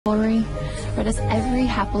Story, read us every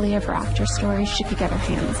happily ever after story she could get her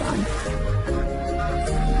hands on.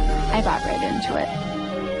 I bought right into it.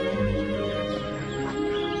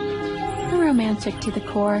 A romantic to the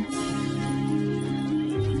core.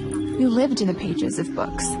 We lived in the pages of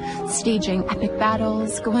books, staging epic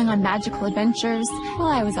battles, going on magical adventures. Well,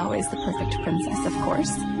 I was always the perfect princess, of course.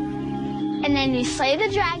 And then you slay the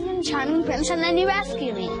dragon, charming prince, and then you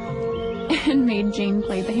rescue me. And made Jane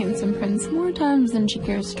play the handsome prince more times than she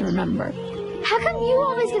cares to remember. How come you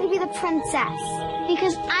always get to be the princess?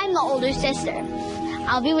 Because I'm the older sister.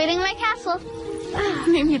 I'll be waiting in my castle.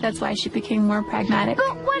 Maybe that's why she became more pragmatic.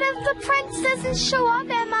 But what if the prince doesn't show up,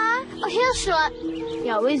 Emma? Oh, he'll show up. He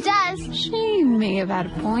always does. She may have had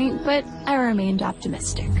a point, but I remained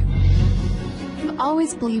optimistic. I've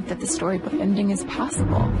always believed that the storybook ending is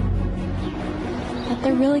possible. That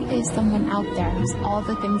there really is someone out there who's all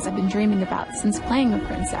the things I've been dreaming about since playing a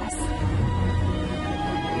princess.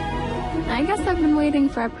 I guess I've been waiting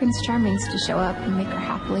for our Prince Charmings to show up and make our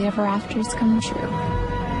happily ever afters come true.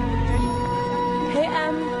 Hey,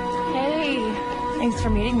 Hey. Thanks for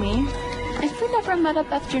meeting me. If we never met up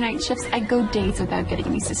after night shifts, I'd go days without getting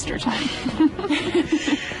any sister time.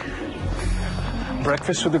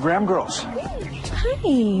 Breakfast with the Graham girls.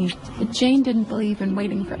 Hi. But Jane didn't believe in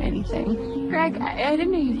waiting for anything. Greg, I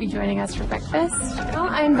didn't know you'd be joining us for breakfast. Well,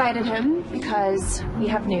 I invited him because we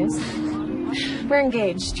have news. We're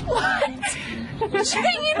engaged. What? Jane, let me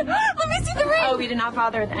see the ring. Oh, we did not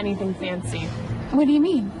bother with anything fancy. What do you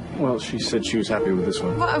mean? Well, she said she was happy with this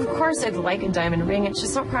one. Well, of course I'd like a diamond ring. It's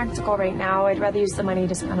just not practical right now. I'd rather use the money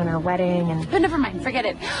to spend on our wedding and... But never mind, forget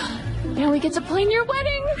it. Now we get to plan your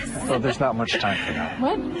wedding. Well, there's not much time for that.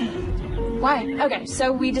 What? Why? Okay,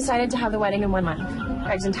 so we decided to have the wedding in 1 month.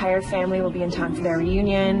 Greg's entire family will be in town for their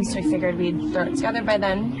reunion, so we figured we'd throw it together by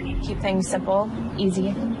then. Keep things simple,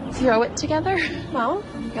 easy. Throw it together? Well,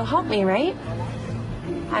 you'll help me, right?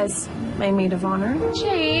 As my maid of honor.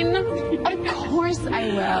 Jane, of course I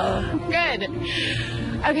will. Good.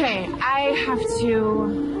 Okay, I have to,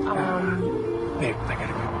 Babe, I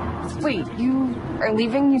gotta go. Wait, you are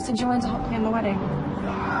leaving? You said you wanted to help plan the wedding.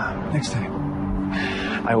 Next time.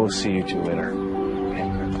 I will see you two later.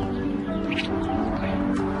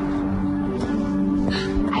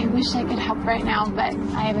 I wish I could help right now, but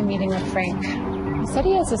I have a meeting with Frank. He said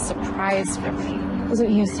he has a surprise for me. Isn't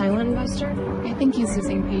he a silent investor? I think he's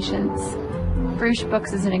losing patience. Bruges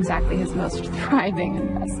Books isn't exactly his most thriving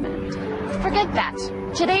investment. Forget that.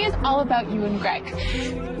 Today is all about you and Greg.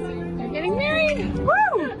 They're getting married. Woo!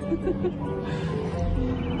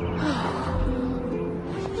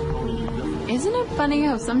 Isn't it funny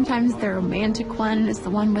how sometimes the romantic one is the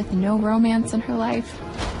one with no romance in her life?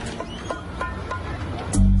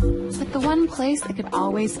 But the one place I could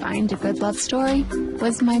always find a good love story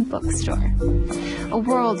was my bookstore. A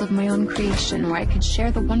world of my own creation where I could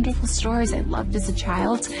share the wonderful stories I loved as a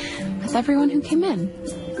child with everyone who came in.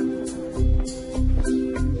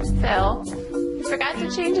 Phil, you forgot to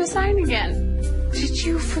change the sign again. Did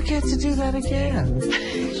you forget to do that again?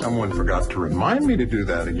 Someone forgot to remind me to do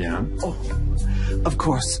that again. Oh, of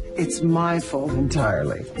course, it's my fault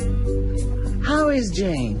entirely. How is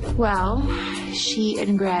Jane? Well, she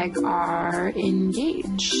and Greg are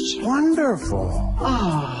engaged. Wonderful.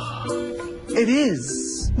 Oh, it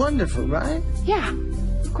is wonderful, right? Yeah,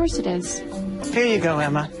 of course it is. Here you go,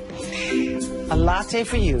 Emma. A latte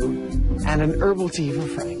for you and an herbal tea for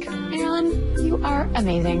Frank. Marilyn, you are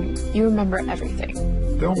amazing. You remember everything.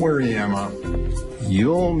 Don't worry, Emma.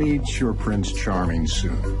 You'll meet your Prince Charming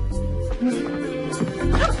soon.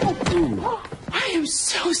 Oh, I am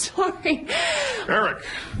so sorry. Eric,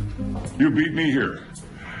 you beat me here.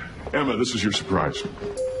 Emma, this is your surprise.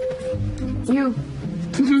 You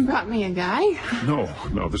brought me a guy? No,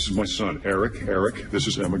 this is my son, Eric. Eric, this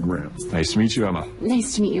is Emma Graham. Nice to meet you, Emma.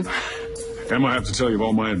 Nice to meet you. Emma, I have to tell you, of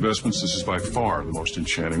all my investments, this is by far the most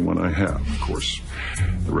enchanting one I have. Of course,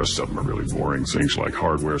 the rest of them are really boring. Things like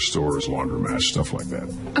hardware stores, laundromats, stuff like that.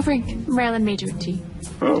 Oh, Frank, Marilyn made you a tea.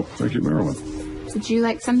 Oh, thank you, Marilyn. Would you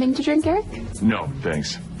like something to drink, Eric? No,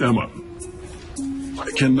 thanks. Emma,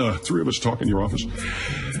 can three of us talk in your office?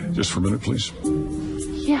 Just for a minute, please.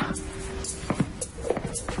 Yeah.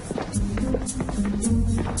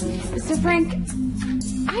 So, Frank,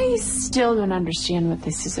 I still don't understand what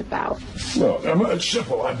this is about. Well, Emma, it's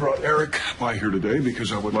simple. I brought Eric by here today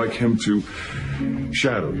because I would like him to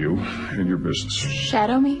shadow you in your business.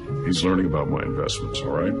 Shadow me? He's learning about my investments,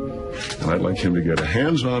 all right? And I'd like him to get a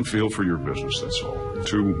hands-on feel for your business, that's all.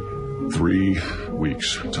 2-3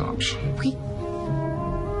 weeks, tops.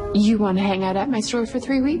 You want to hang out at my store for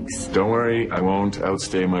 3 weeks? Don't worry, I won't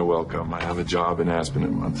outstay my welcome. I have a job in Aspen in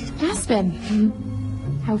a month. Aspen?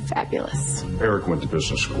 How fabulous. Eric went to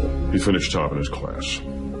business school. He finished top in his class.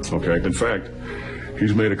 Okay? In fact,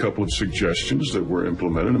 he's made a couple of suggestions that were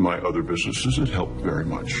implemented in my other businesses that helped very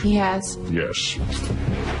much. Yes. Yes.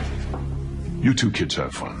 You two kids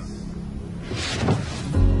have fun.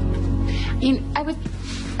 I would...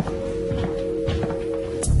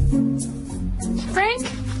 Frank?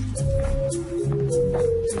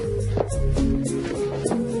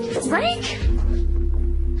 Frank?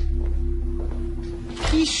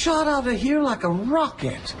 He shot out of here like a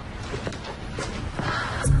rocket.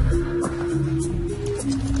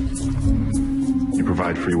 You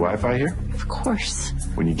provide free Wi-Fi here? Of course.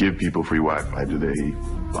 When you give people free Wi-Fi, do they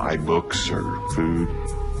buy books or food?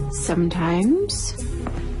 Sometimes.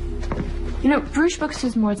 Bruges Books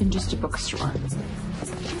is more than just a bookstore.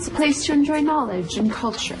 It's a place to enjoy knowledge and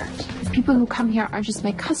culture. The people who come here aren't just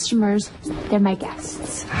my customers, they're my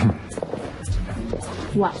guests.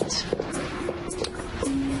 What?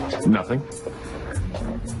 Nothing.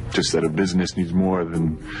 Just that a business needs more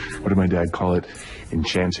than, what did my dad call it?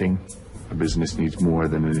 Enchanting. A business needs more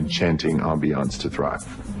than an enchanting ambiance to thrive.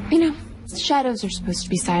 Shadows are supposed to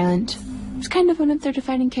be silent. It's kind of one of their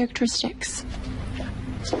defining characteristics.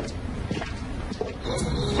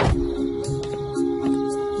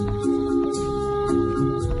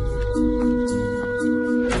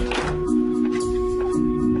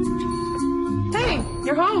 Hey,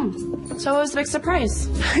 you're home. So what was the big surprise?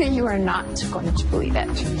 You are not going to believe it.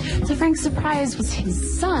 So Frank's surprise was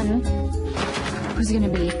his son, who's going to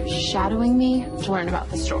be shadowing me to learn about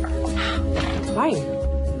the store. Why?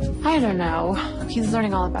 I don't know. He's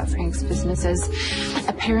learning all about Frank's businesses.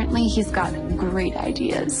 Apparently, he's got great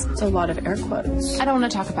ideas. It's a lot of air quotes. I don't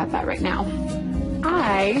want to talk about that right now.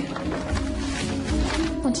 I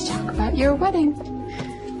want to talk about your wedding.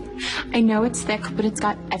 I know it's thick, but it's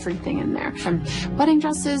got everything in there. From wedding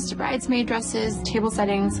dresses to bridesmaid dresses, table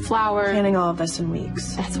settings, flowers. Planning all of this in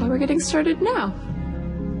weeks. That's why we're getting started now.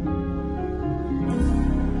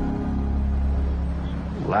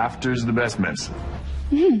 Laughter's the best medicine.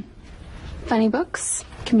 Funny books,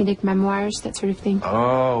 comedic memoirs, that sort of thing.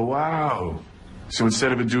 Oh, wow. So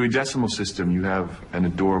instead of a Dewey Decimal System, you have an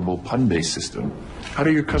adorable pun-based system. How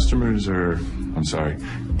do your customers,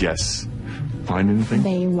 guests, find anything?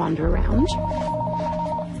 They wander around.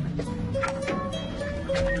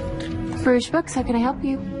 Bruges Books, how can I help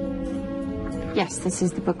you? Yes, this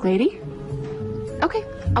is the book lady. Okay,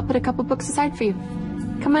 I'll put a couple books aside for you.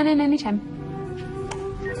 Come on in anytime.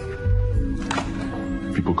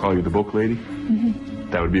 People call you the book lady?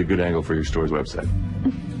 Mm-hmm. That would be a good angle for your store's website.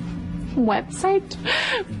 Website?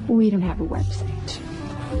 We don't have a website.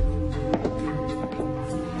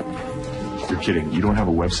 You're kidding. You don't have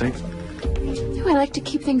a website? No, I like to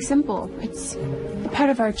keep things simple. It's part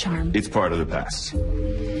of our charm. It's part of the past.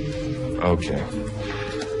 Okay.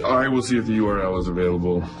 All right, we'll see if the URL is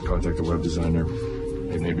available. Contact the web designer.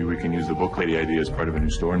 And maybe we can use the book lady idea as part of a new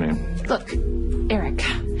store name. Look, Eric,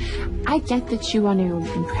 I get that you want to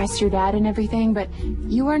impress your dad and everything, but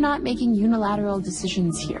you are not making unilateral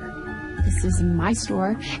decisions here. This is my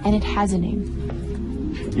store, and it has a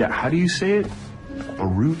name. Yeah, how do you say it?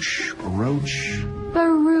 Baruch? Baroche?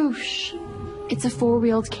 Barouche. It's a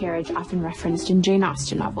four-wheeled carriage often referenced in Jane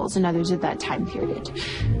Austen novels and others of that time period.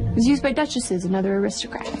 It was used by duchesses and other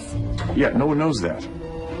aristocrats. Yeah, no one knows that.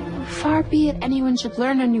 Far be it anyone should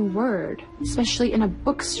learn a new word, especially in a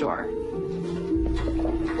bookstore.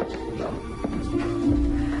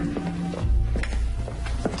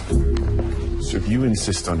 So if you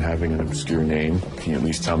insist on having an obscure name, can you at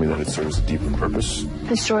least tell me that it serves a deeper purpose?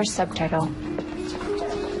 The store's subtitle.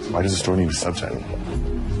 Why does the store need a subtitle?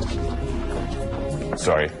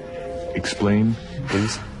 Sorry. Explain,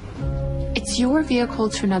 please. It's your vehicle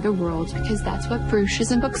to another world because that's what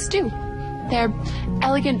brochures and books do. They're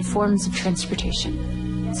elegant forms of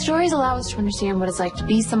transportation. Stories allow us to understand what it's like to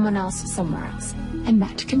be someone else somewhere else. And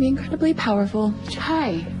that can be incredibly powerful.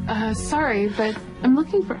 Hi, sorry, but I'm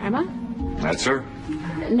looking for Emma. That's her.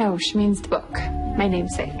 No, she means the book. My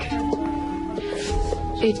namesake.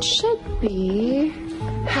 It should be...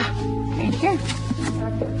 right here.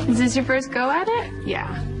 Is this your first go at it?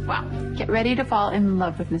 Yeah. Wow. Get ready to fall in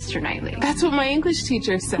love with Mr. Knightley. That's what my English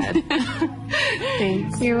teacher said.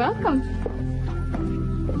 Thanks. You're welcome.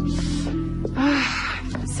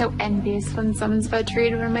 So envious when someone's about to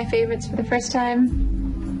read one of my favorites for the first time.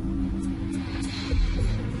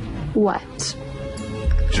 What?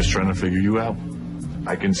 Just trying to figure you out.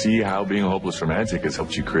 I can see how being a hopeless romantic has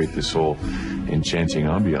helped you create this whole enchanting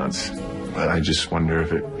ambiance. But I just wonder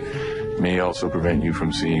if it may also prevent you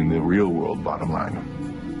from seeing the real world bottom line.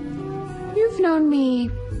 You've known me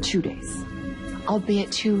 2 days.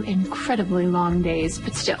 albeit 2 incredibly long days,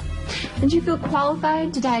 but still. Did you feel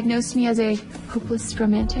qualified to diagnose me as a hopeless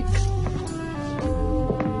romantic?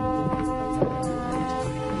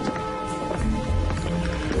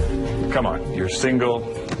 Come on, you're single,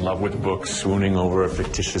 in love with books, swooning over a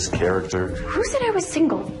fictitious character. Who said I was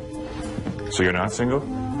single? So you're not single?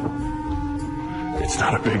 It's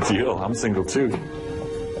not a big deal. I'm single too.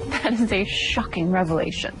 That is a shocking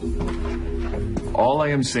revelation. All I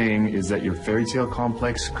am saying is that your fairy tale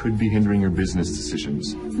complex could be hindering your business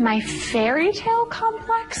decisions. My fairy tale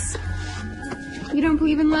complex? You don't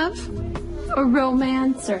believe in love? Or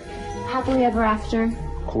romance? Or happily ever after?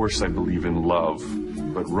 Of course I believe in love.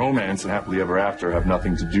 But romance and happily ever after have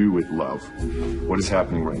nothing to do with love. What is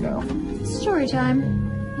happening right now? Story time.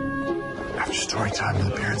 After story time, do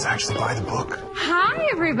the parents actually buy the book? Hi,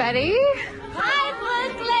 everybody. Hi,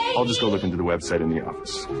 book lady. I'll just go look into the website in the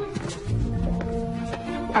office.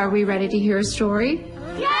 Are we ready to hear a story?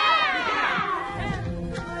 Yeah!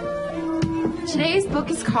 Today's book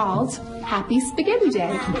is called Happy Spaghetti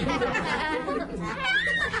Day.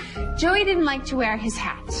 Joey didn't like to wear his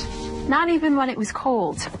hat. Not even when it was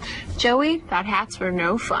cold. Joey thought hats were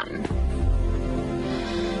no fun.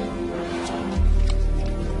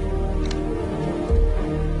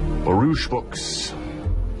 Baruch Books.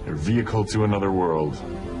 Your vehicle to another world.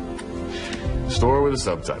 Store with a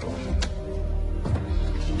subtitle.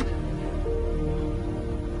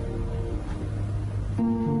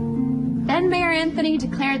 Then Mayor Anthony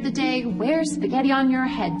declared the day Wear Spaghetti on Your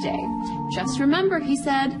Head Day. Just remember, he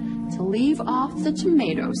said, to leave off the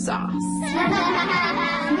tomato sauce.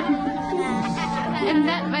 And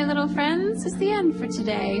that, my little friends, is the end for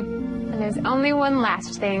today. And there's only one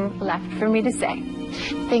last thing left for me to say.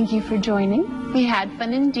 Thank you for joining. We had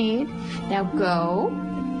fun indeed. Now go,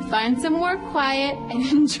 find some more quiet, and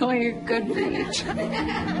enjoy your good read.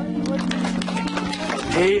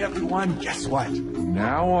 Hey everyone, guess what? From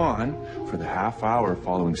now on, for the half hour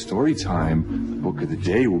following story time, the book of the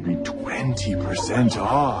day will be 20%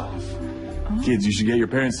 off. Kids, you should get your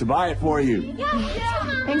parents to buy it for you.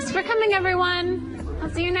 Thanks for coming, everyone. I'll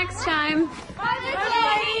see you next time.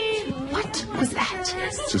 What was that?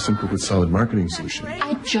 It's a simple but solid marketing solution.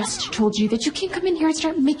 I just told you that you can't come in here and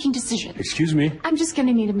start making decisions. Excuse me? I'm just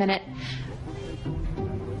gonna need a minute.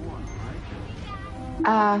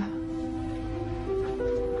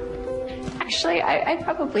 Actually, I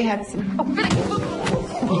probably have some...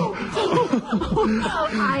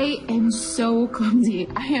 I am so clumsy.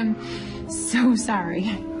 I am so sorry.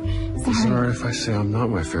 Is it all right if I say I'm not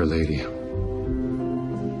my fair lady?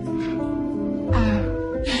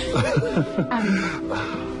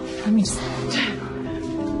 Let me just...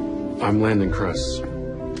 I'm Landon Kress.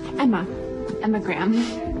 Emma Graham.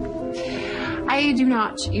 I do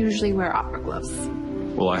not usually wear opera gloves.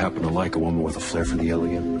 Well, I happen to like a woman with a flair for the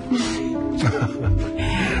elegant.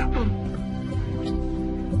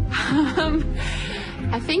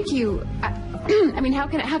 I think you... I mean, how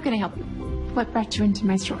can I help you? What brought you into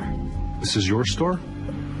my store? This is your store?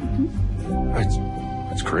 Mm-hmm.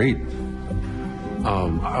 It's great.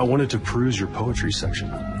 I wanted to peruse your poetry section.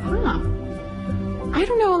 Huh. I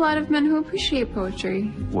don't know a lot of men who appreciate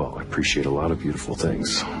poetry. Well, I appreciate a lot of beautiful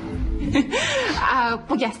things.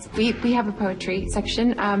 Well, yes, we have a poetry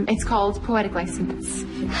section. It's called Poetic License.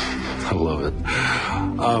 I love it.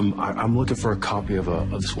 I'm looking for a copy of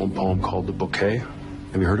this one poem called The Bouquet.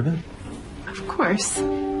 Have you heard of it? Of course.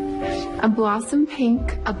 A blossom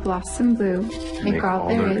pink, a blossom blue. Make all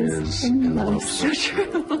there is in love so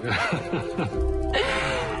true.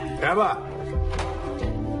 Emma!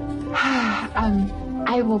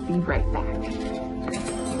 I will be right back.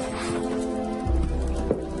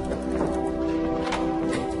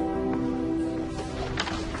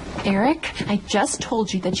 Eric, I just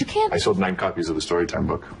told you that you can't... I sold 9 copies of the Storytime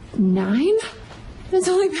book. 9? It's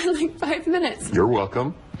only been like 5 minutes. You're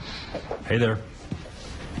welcome. Hey there.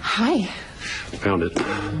 Hi. Found it.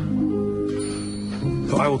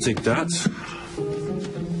 So I will take that.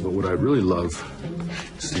 But what I'd really love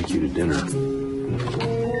is to take you to dinner.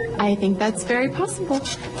 I think that's very possible.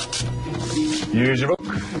 Here's your book.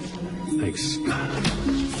 Thanks.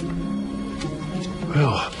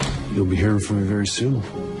 Well, you'll be hearing from me very soon.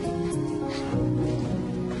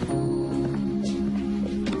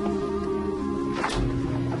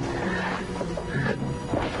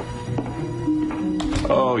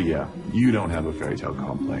 Oh, yeah. You don't have a fairy tale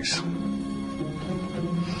complex.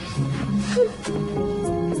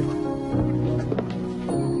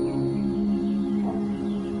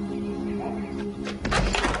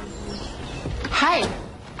 Hi.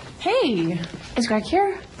 Hey. Is Greg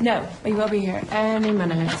here? No, but you will be here any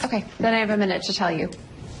minute. Okay, then I have a minute to tell you.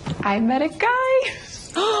 I met a guy.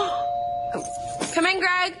 Come in,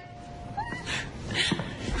 Greg.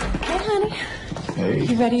 Hey, honey. Hey.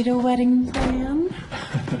 You ready to wedding plan?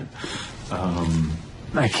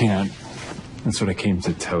 I can't. That's what I came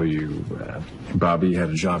to tell you. Bobby had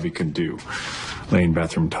a job he could do. Laying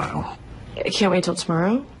bathroom tile. I can't wait till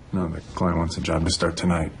tomorrow. No, the client wants a job to start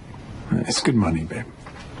tonight. It's good money, babe.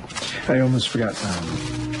 I almost forgot.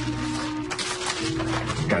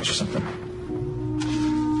 Got you something.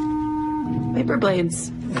 Paper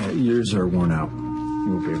blades. Yours are worn out.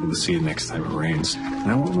 You won't be able to see it next time it rains.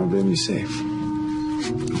 And I want my baby safe.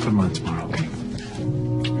 I'll put them on tomorrow, okay?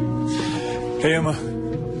 Hey, Emma.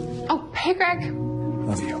 Oh, hey, Greg.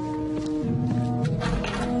 Love you.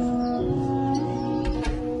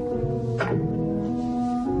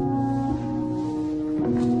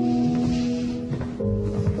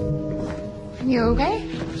 You okay?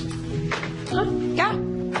 Huh? Yeah.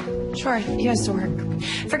 Sure, he has to work.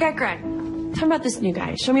 Forget Greg. Tell me about this new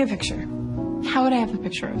guy. Show me a picture. How would I have a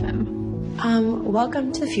picture of him?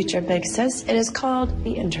 Welcome to the future, big sis. It is called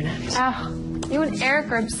the internet. You and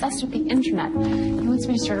Eric are obsessed with the internet. He wants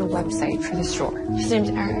me to start a website for the store. His name's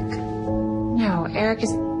Eric. No, Eric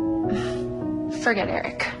is... Forget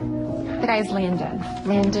Eric. The guy's Landon.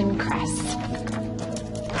 Landon Cress.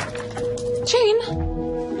 Jane!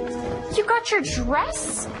 You got your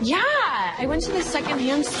dress? Yeah, I went to the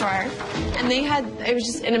secondhand store, and it was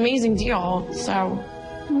just an amazing deal, so...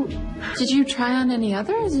 Did you try on any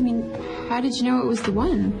others? I mean, how did you know it was the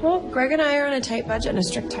one? Well, Greg and I are on a tight budget and a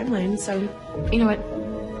strict timeline, so... You know what?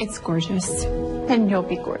 It's gorgeous. And you'll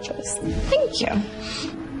be gorgeous. Thank you.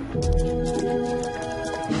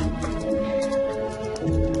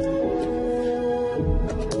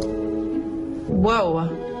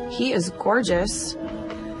 Whoa, he is gorgeous.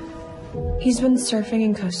 He's been surfing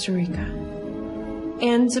in Costa Rica.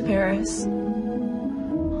 And to Paris.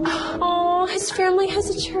 Oh, his family has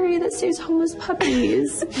a charity that saves homeless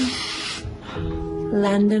puppies.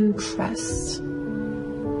 Landon Crest.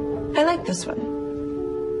 I like this one.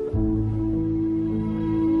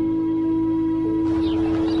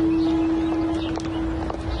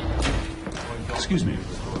 Excuse me.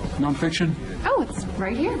 Nonfiction? Oh, it's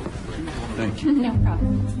right here. Thank you. No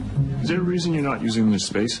problem. Is there a reason you're not using this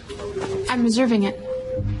space? I'm reserving it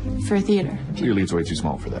for a theater. Clearly it's way too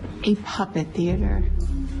small for that. A puppet theater.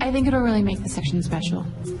 I think it'll really make the section special.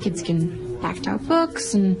 Kids can act out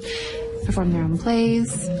books and perform their own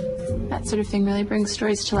plays. That sort of thing really brings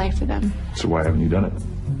stories to life for them. So why haven't you done it?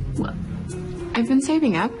 Well, I've been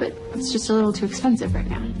saving up, but it's just a little too expensive right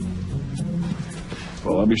now.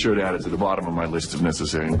 Well, I'll be sure to add it to the bottom of my list of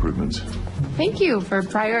necessary improvements. Thank you for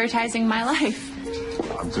prioritizing my life.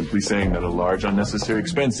 I'm simply saying that a large unnecessary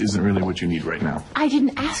expense isn't really what you need right now. I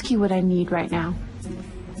didn't ask you what I need right now.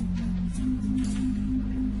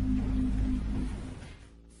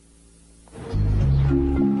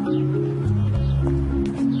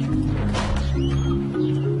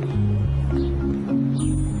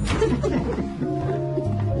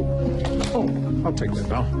 I'll take that,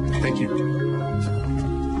 Val. Thank you.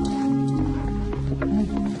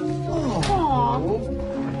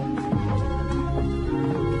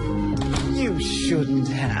 You shouldn't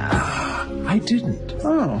have. I didn't.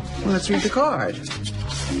 Oh, well, let's read the card.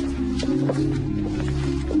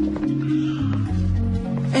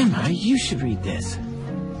 Emma, you should read this.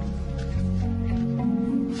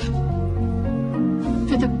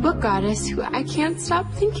 For the book goddess who I can't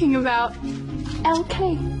stop thinking about,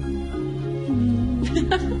 LK.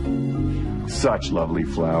 Such lovely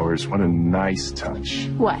flowers. What a nice touch.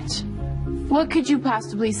 What? What could you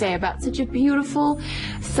possibly say about such a beautiful,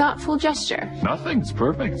 thoughtful gesture? Nothing. It's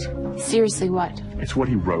perfect. Seriously, what? It's what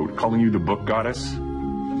he wrote, calling you the book goddess. I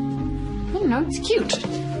don't know, it's cute.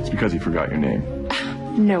 It's because he forgot your name.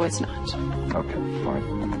 No, it's not. Okay, fine.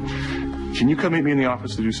 Can you come meet me in the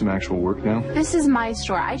office to do some actual work now? This is my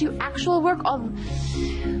store. I do actual work all...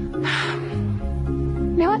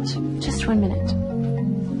 You know what? Just 1 minute.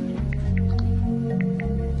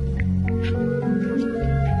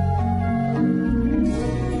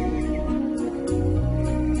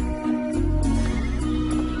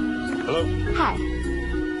 Hello? Hi.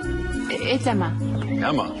 It's Emma.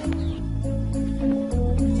 Emma.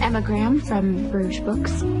 Emma Graham from Bruges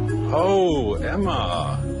Books. Oh,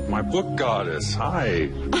 Emma. My book goddess. Hi.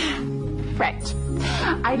 Right.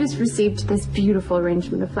 I just received this beautiful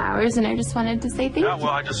arrangement of flowers, and I just wanted to say thank you. Yeah, well,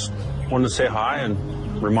 I just wanted to say hi and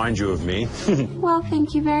remind you of me. Well,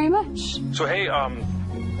 thank you very much. So, hey,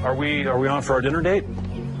 are we on for our dinner date?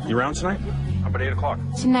 You around tonight? How about 8 o'clock?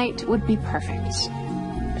 Tonight would be perfect.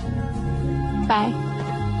 Bye.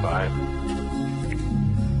 Bye.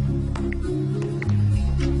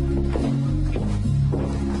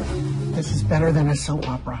 this is better than a soap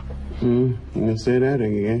opera. You gonna say that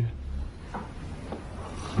again?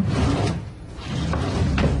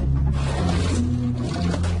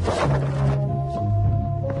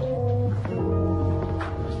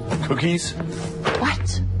 Cookies?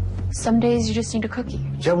 What? Some days you just need a cookie.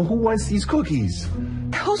 Yeah, well, who wants these cookies?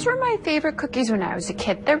 Those were my favorite cookies when I was a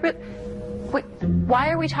kid. Wait,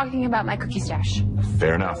 why are we talking about my cookie stash?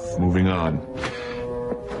 Fair enough. Moving on.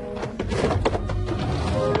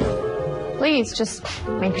 Please, just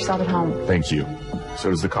make yourself at home. Thank you. So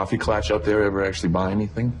does the coffee clutch out there ever actually buy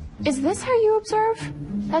anything? Is this how you observe?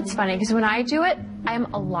 That's funny, because when I do it,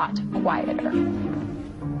 I'm a lot quieter.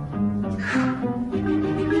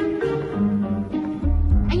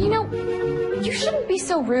 And you know, you shouldn't be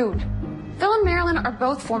so rude. Phil and Marilyn are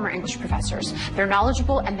both former English professors. They're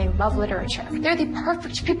knowledgeable and they love literature. They're the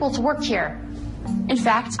perfect people to work here. In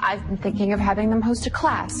fact, I've been thinking of having them host a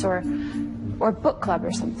class or book club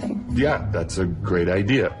or something. Yeah, that's a great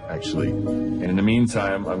idea, actually. And in the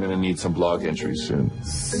meantime, I'm going to need some blog entries soon.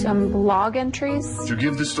 Some blog entries? To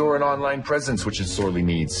give the store an online presence, which it sorely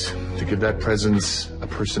needs. To give that presence a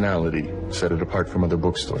personality, set it apart from other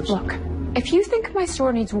bookstores. Look, if you think my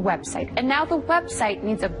store needs a website, and now the website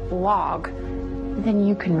needs a blog, then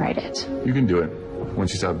you can write it. You can do it,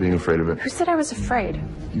 once you stop being afraid of it. Who said I was afraid?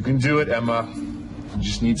 You can do it, Emma. You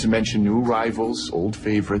just need to mention new arrivals, old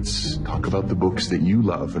favorites, talk about the books that you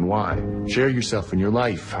love and why. Share yourself and your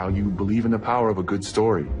life, how you believe in the power of a good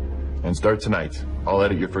story. And start tonight. I'll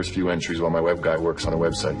edit your first few entries while my web guy works on a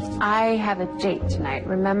website. I have a date tonight,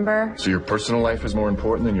 remember? So your personal life is more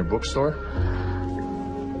important than your bookstore?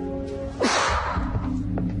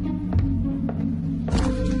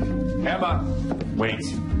 Emma, wait.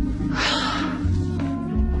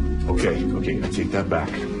 Okay, I take that back.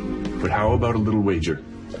 But how about a little wager?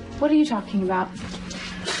 What are you talking about?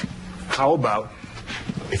 How about,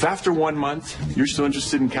 if after 1 month you're still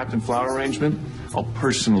interested in Captain Flower arrangement, I'll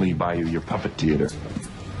personally buy you your puppet theater.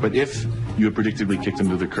 But if you have predictably kicked him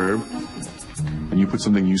to the curb, then you put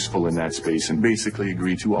something useful in that space and basically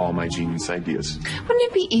agree to all my genius ideas. Wouldn't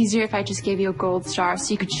it be easier if I just gave you a gold star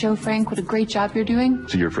so you could show Frank what a great job you're doing?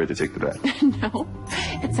 So you're afraid to take the bet? No,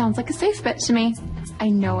 it sounds like a safe bet to me. I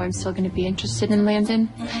know I'm still going to be interested in Landon.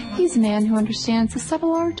 He's a man who understands the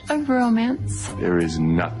subtle art of romance. There is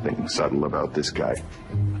nothing subtle about this guy.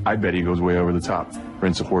 I bet he goes way over the top.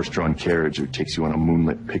 Rents a horse-drawn carriage or takes you on a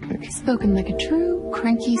moonlit picnic. Spoken like a true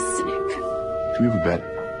cranky cynic. Do we have a bet?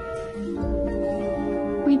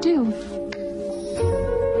 We do.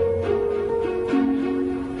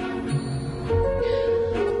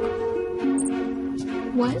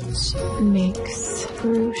 What makes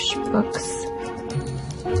Baruch books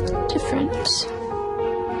different?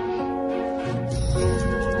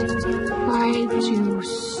 Why do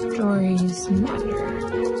stories matter?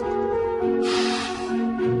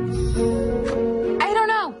 I don't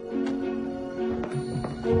know.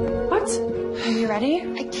 What? Are you ready?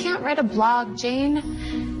 I can't write a blog, Jane.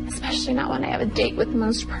 Especially not when I have a date with the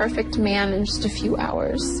most perfect man in just a few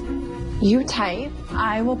hours. You type.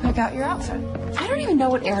 I will pick out your outfit. I don't even know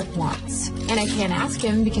what Eric wants. And I can't ask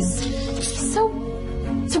him because he's so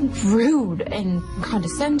rude and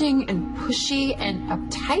condescending and pushy and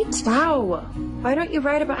uptight. Wow. Why don't you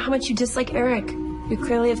write about how much you dislike Eric? You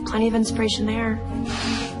clearly have plenty of inspiration there.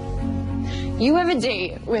 You have a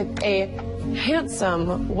date with a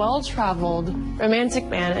handsome, well-traveled, romantic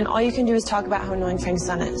man, and all you can do is talk about how annoying Frank's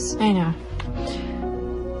son is. I know.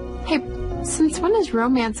 Hey, since when is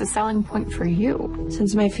romance a selling point for you?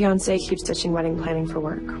 Since my fiancé keeps ditching wedding planning for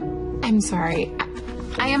work. I'm sorry.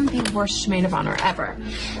 I am the worst maid of honor ever.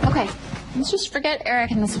 Okay, let's just forget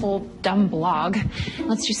Eric and this whole dumb blog.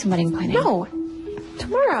 Let's do some wedding planning. No,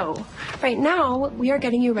 tomorrow. Right now, we are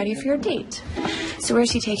getting you ready for your date. So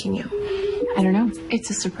where's he taking you? I don't know. It's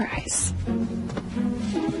a surprise.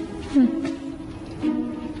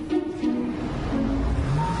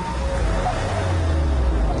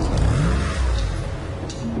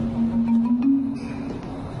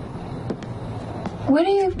 What are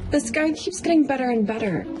you... This guy keeps getting better and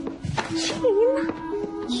better. Jane,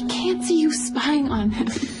 he can't see you spying on him.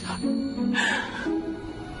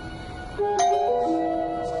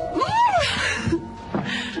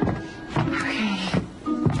 Okay.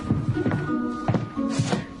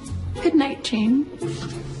 Good night, Jane.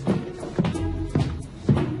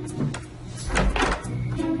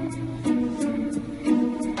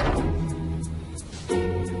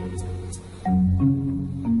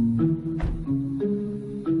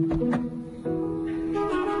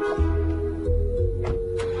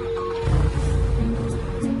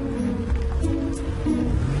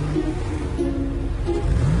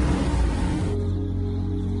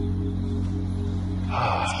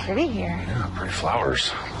 pretty here. Yeah, pretty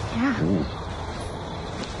flowers. Yeah. Ooh.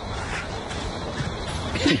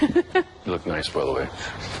 You look nice, by the way.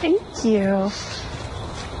 Thank you.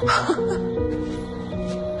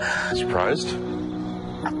 Surprised?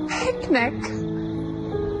 A picnic.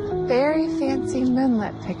 Very fancy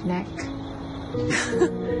moonlit picnic.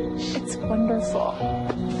 It's wonderful.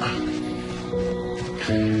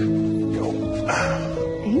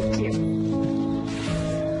 Thank you.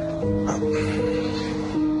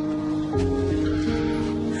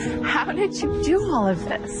 How did you do all of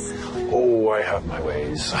this? Oh, I have my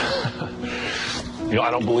ways. I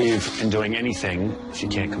don't believe in doing anything if you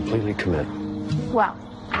can't completely commit. Well,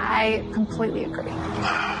 I completely agree.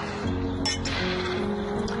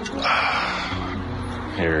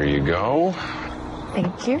 Here you go.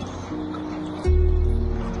 Thank you.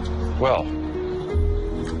 Well,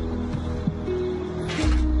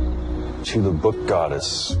 to the book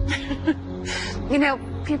goddess. You know,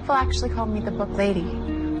 people actually call me the book lady.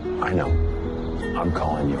 I know. I'm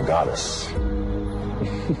calling you a goddess.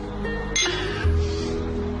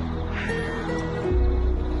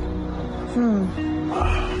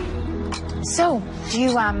 So, do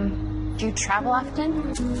you travel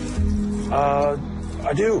often?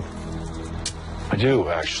 I do. I do,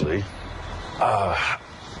 actually.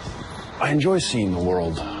 I enjoy seeing the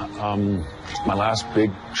world. My last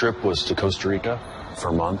big trip was to Costa Rica for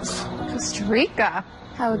a month. Costa Rica?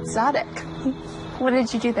 How exotic. What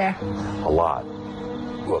did you do there? A lot.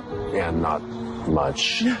 Well, yeah, not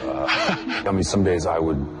much. I mean, some days I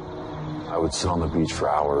would sit on the beach for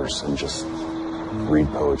hours and just read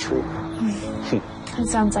poetry. That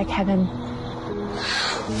sounds like heaven.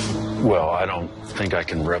 Well, I don't think I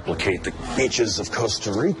can replicate the beaches of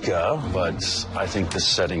Costa Rica, but I think this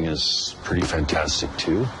setting is pretty fantastic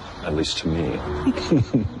too, at least to me.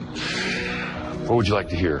 What would you like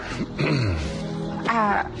to hear?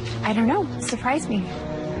 I don't know. Surprise me.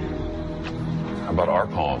 How about our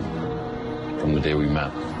poem from the day we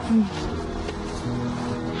met?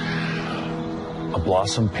 A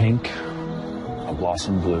blossom pink, a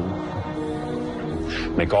blossom blue,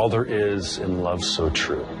 make all there is in love so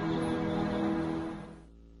true.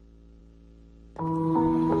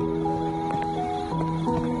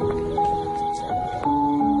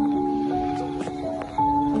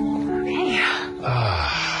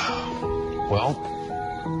 Well,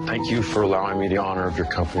 thank you for allowing me the honor of your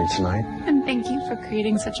company tonight. And thank you for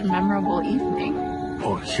creating such a memorable evening.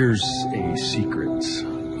 Oh, here's a secret.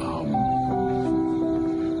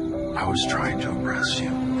 I was trying to impress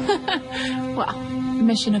you. Well,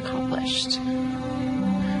 mission accomplished.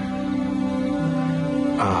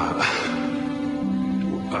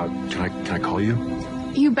 Can I call you?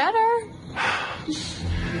 You better.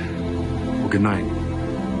 Well, good night.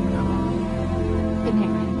 Good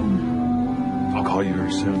night. I'll call you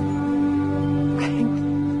very soon.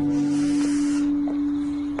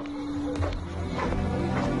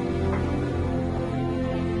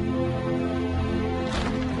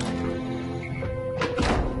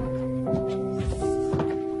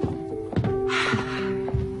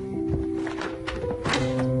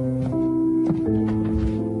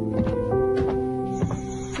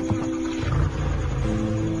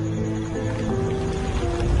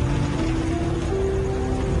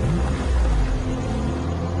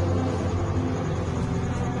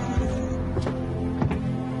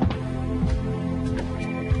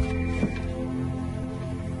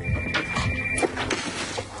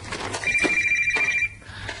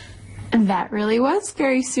 That really was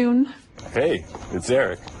very soon. Hey, it's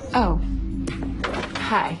Eric. Oh.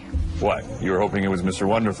 Hi. What? You were hoping it was Mr.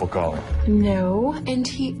 Wonderful calling? No, and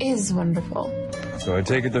he is wonderful. So I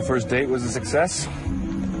take it the first date was a success?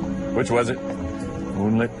 Which was it?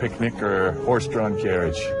 Moonlit picnic or horse-drawn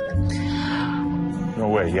carriage? No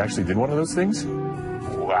way, he actually did one of those things?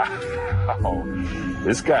 Wow.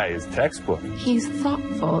 This guy is textbook. He's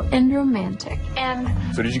thoughtful and romantic, and...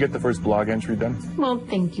 So did you get the first blog entry done? Well,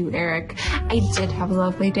 thank you, Eric. I did have a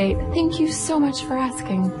lovely date. Thank you so much for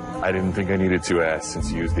asking. I didn't think I needed to ask since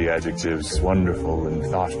you used the adjectives wonderful and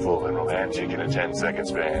thoughtful and romantic in a 10-second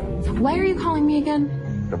span. Why are you calling me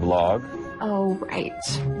again? The blog? Oh, right.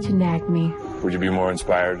 To nag me. Would you be more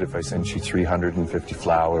inspired if I sent you 350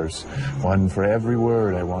 flowers? One for every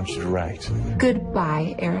word I want you to write.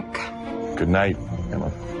 Goodbye, Eric. Good night,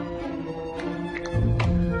 Emma.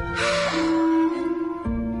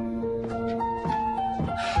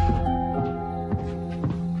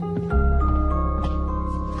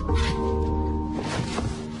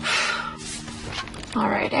 All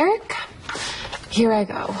right, Eric. Here I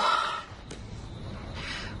go.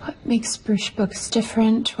 What makes Bruce books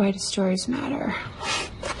different? Why do stories matter?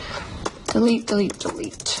 Delete, delete,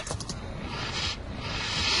 delete.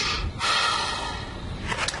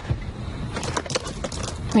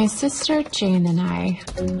 My sister Jane and I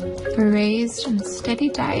were raised on a steady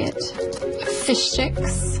diet of fish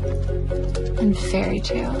sticks and fairy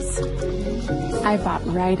tales. I bought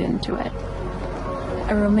right into it.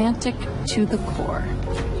 A romantic to the core.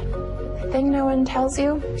 The thing no one tells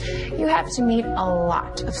you, you have to meet a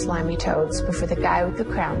lot of slimy toads before the guy with the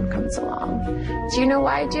crown comes along. Do you know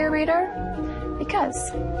why, dear reader?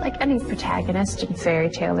 Because, like any protagonist in fairy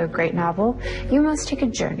tale or great novel, you must take a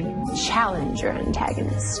journey and challenge your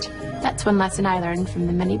antagonist. That's one lesson I learned from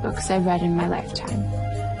the many books I've read in my lifetime.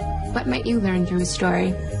 What might you learn through a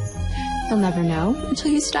story? You'll never know until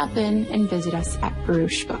you stop in and visit us at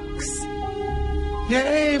Baruch Books.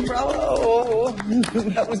 Yay, bravo!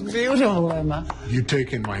 That was beautiful, Emma. You'd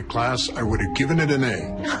taken my class, I would have given it an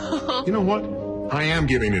A. You know what? I am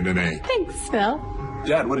giving it an A. Thanks, Phil.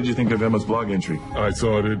 Dad, what did you think of Emma's blog entry? I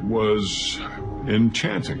thought it was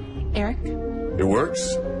enchanting. Eric? It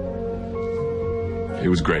works. It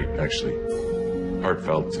was great, actually.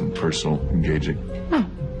 Heartfelt and personal, engaging. Oh,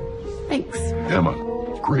 thanks. Emma,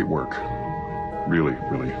 great work. Really,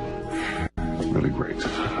 really, really great.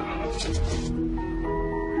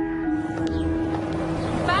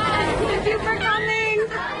 Bye! Thank you for coming!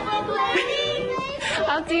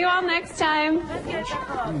 I'll see you all next time.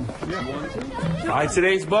 Buy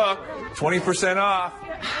today's book. 20% off.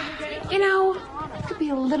 You know, you could be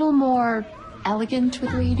a little more elegant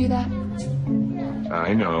with the way you do that.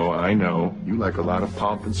 I know. You like a lot of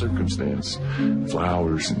pomp and circumstance.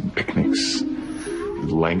 Flowers and picnics.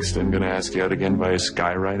 Is Langston gonna ask you out again via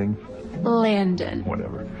skywriting? Landon.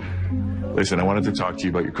 Whatever. Listen, I wanted to talk to you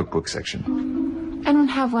about your cookbook section. I don't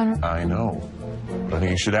have one. I know. But I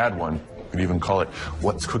think you should add one. You could even call it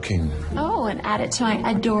What's Cooking? Oh, and add it to my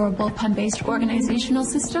adorable pun-based organizational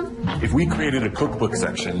system? If we created a cookbook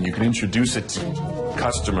section, you could introduce it to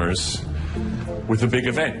customers with a big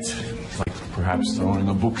event. Like perhaps throwing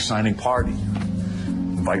a book signing party.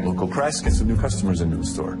 Invite local press, get some new customers into the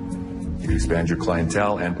store. You can expand your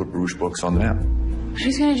clientele and put Baruch Books on the map.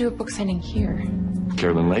 Who's going to do a book signing here?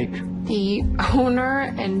 Carolyn Lake. The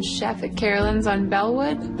owner and chef at Carolyn's on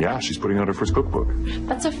Bellwood? Yeah, she's putting out her first cookbook.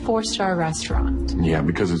 That's a 4-star restaurant. Yeah,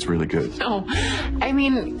 because it's really good. Oh, I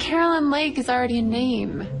mean, Carolyn Lake is already a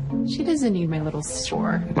name. She doesn't need my little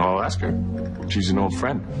store. I'll ask her. She's an old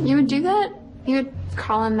friend. You would do that? You would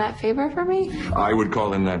call in that favor for me? I would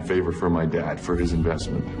call in that favor for my dad, for his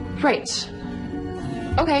investment. Right.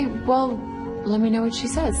 Okay, well, let me know what she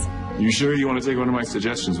says. You sure you want to take one of my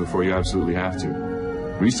suggestions before you absolutely have to?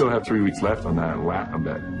 We still have 3 weeks left on that Latin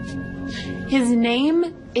bet. His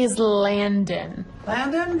name is Landon.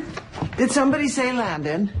 Landon? Did somebody say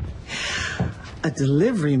Landon? A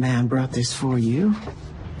delivery man brought this for you.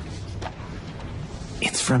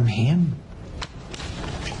 It's from him.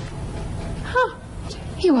 Huh.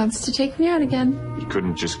 He wants to take me out again. You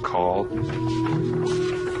couldn't just call?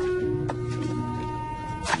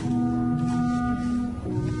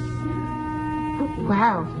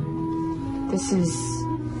 Wow. This is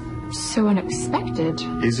so unexpected.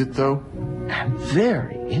 Is it, though? And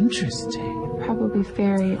very interesting. Probably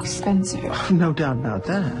very expensive. No doubt about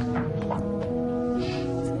that.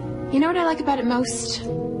 You know what I like about it most?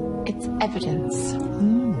 It's evidence.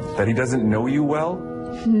 That he doesn't know you well?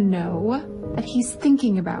 No, that he's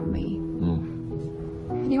thinking about me.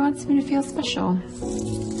 And he wants me to feel special.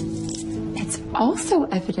 It's also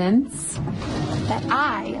evidence that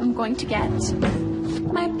I am going to get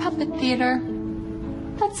my puppet theater.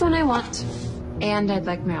 That's what I want. And I'd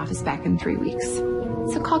like my office back in 3 weeks.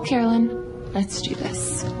 So call Carolyn. Let's do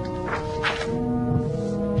this.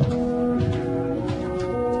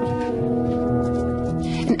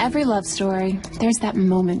 In every love story, there's that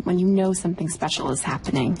moment when you know something special is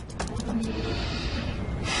happening.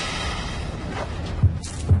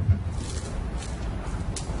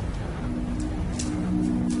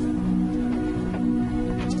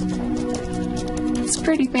 It's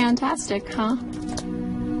pretty fantastic, huh?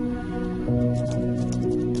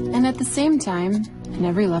 And at the same time, in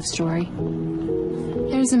every love story,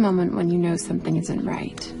 there's a moment when you know something isn't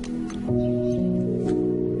right.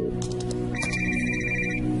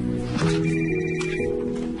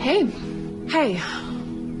 Hey. Hey.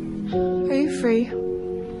 Are you free?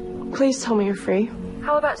 Please tell me you're free.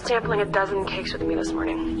 How about sampling a dozen cakes with me this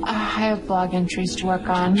morning? I have blog entries to work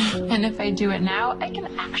on, and if I do it now, I can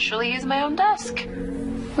actually use my own desk.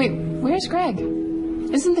 Wait, where's Greg?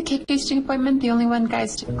 Isn't the cake tasting appointment the only one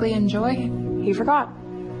guys typically enjoy? He forgot.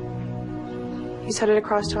 He's headed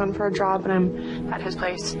across town for a job, and I'm at his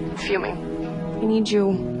place, fuming. I need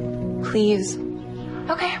you. Please.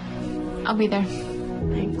 Okay. I'll be there.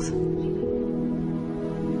 Thanks.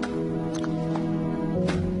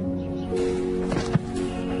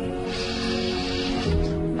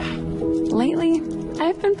 Lately,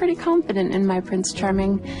 I've been pretty confident in my Prince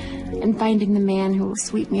Charming and finding the man who will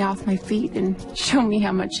sweep me off my feet and show me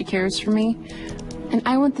how much he cares for me. And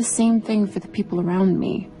I want the same thing for the people around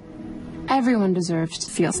me. Everyone deserves to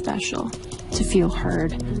feel special, to feel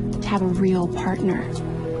heard, to have a real partner.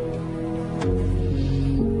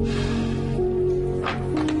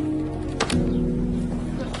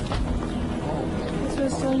 So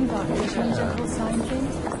still in got your magical sign thing?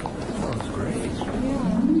 Oh, it's great.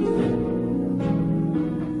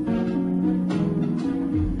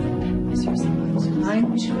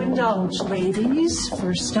 Time to indulge, ladies.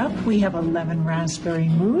 First up, we have a lemon raspberry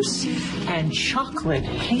mousse and chocolate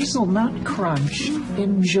hazelnut crunch.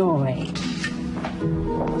 Enjoy.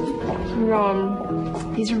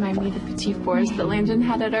 These remind me of the petit fours that Landon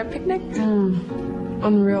had at our picnic.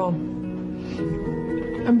 Unreal.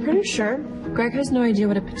 I'm pretty sure Greg has no idea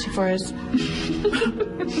what a petit four is.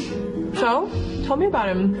 So, tell me about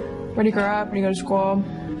him. Where did he grow up? Where did he go to school?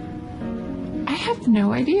 I have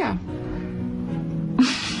no idea.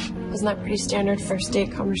 Isn't that pretty standard first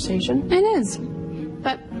date conversation? It is.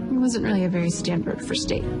 But it wasn't really a very standard first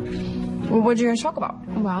date. Well, what did you guys talk about?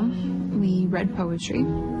 Well, we read poetry,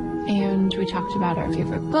 and we talked about our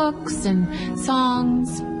favorite books and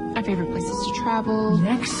songs, our favorite places to travel.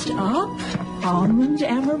 Next up, almond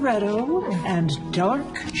amaretto and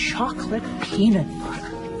dark chocolate peanut butter.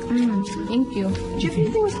 Thank you. Do you have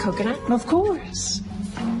anything with coconut? Of course.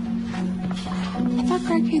 I thought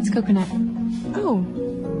Greg hates coconut. Oh,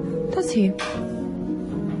 does he?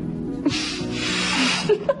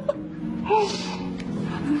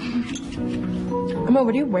 Emma,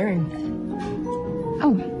 what are you wearing?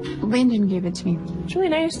 Oh, Landon gave it to me. It's really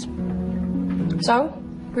nice. So,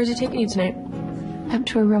 where's he taking you tonight? Out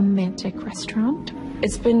to a romantic restaurant.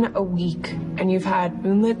 It's been a week, and you've had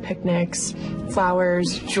moonlit picnics,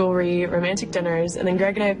 flowers, jewelry, romantic dinners, and then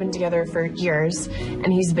Greg and I have been together for years,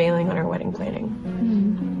 and he's bailing on our wedding planning.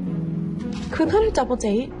 Could we plan a double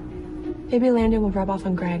date? Maybe Landon will rub off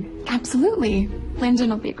on Greg. Absolutely. Landon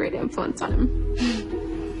will be a great influence on him.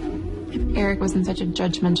 If Eric wasn't such a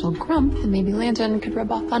judgmental grump, then maybe Landon could rub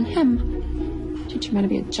off on him. Teach him how to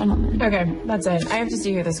be a gentleman. Okay, that's it. I have to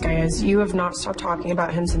see who this guy is. You have not stopped talking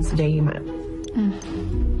about him since the day you met.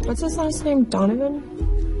 What's his last name? Donovan?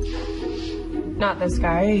 Not this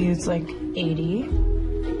guy. He's like 80.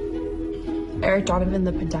 Eric Donovan,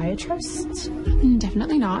 the podiatrist?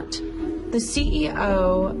 Definitely not. The CEO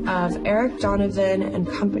of Eric Donovan and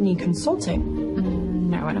Company Consulting.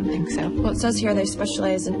 No, I don't think so. Well, it says here they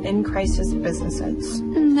specialize in crisis businesses.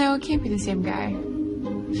 No, it can't be the same guy.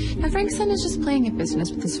 Now, Frank's son is just playing at business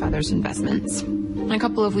with his father's investments. In a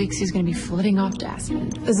couple of weeks, he's going to be flitting off to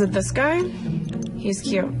Aspen. Is it this guy? He's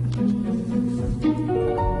cute.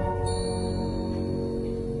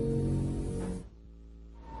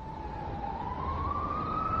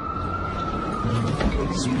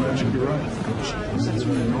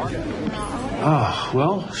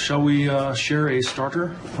 Well, shall we share a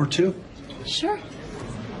starter or two? Sure.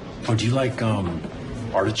 Oh, do you like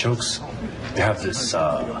artichokes? They have this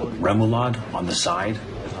remoulade on the side.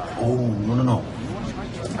 Oh, no.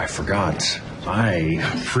 I forgot. I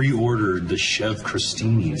pre-ordered the Chef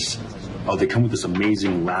Christini's. Oh, they come with this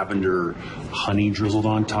amazing lavender honey drizzled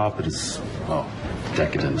on top. It is,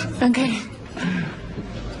 decadent. Okay.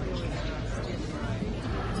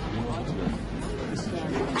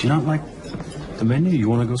 Do you not like the menu? You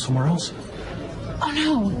want to go somewhere else?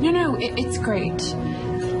 Oh, no, it's great.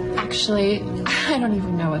 Actually, I don't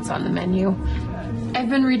even know what's on the menu. I've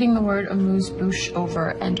been reading the word amuse-bouche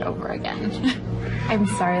over and over again. I'm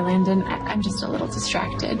sorry, Landon. I'm just a little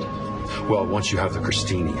distracted. Well, once you have the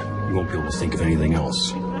crostini, you won't be able to think of anything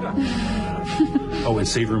else. Oh, and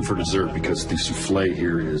save room for dessert because the souffle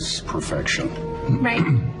here is perfection. Right.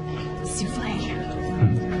 Souffle.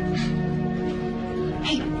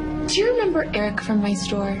 Hey, do you remember Eric from my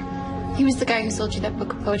store? He was the guy who sold you that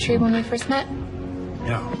book of poetry when we first met?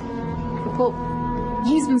 Yeah. Well,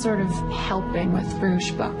 he's been sort of helping with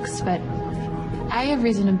Bruges books, but I have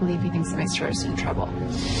reason to believe he thinks my store is in trouble.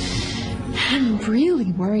 I'm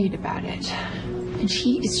really worried about it. And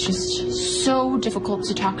he is just so difficult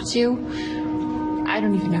to talk to. I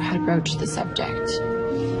don't even know how to broach the subject.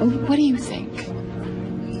 What do you think?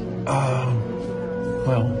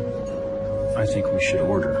 Well, I think we should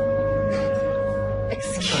order.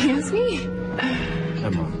 Excuse me?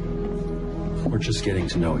 Emma, we're just getting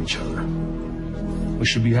to know each other. We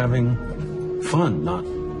should be having fun, not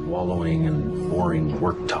wallowing in boring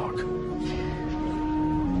work talk.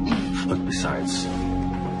 Look, Besides,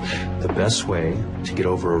 the best way to get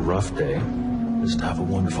over a rough day is to have a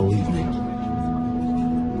wonderful evening.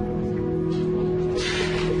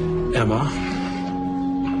 Emma,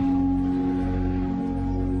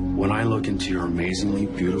 when I look into your amazingly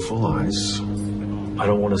beautiful eyes, I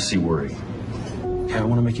don't want to see worry. Okay, I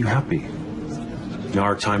want to make you happy. You know,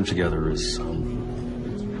 our time together is,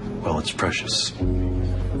 well, it's precious.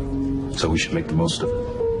 So we should make the most of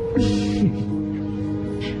it.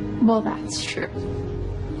 Well, that's true.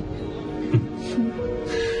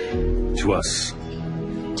 To us.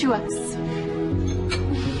 To us.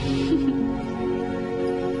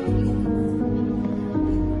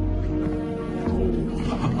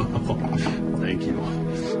 Thank you.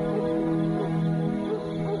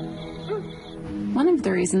 One of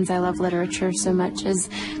the reasons I love literature so much is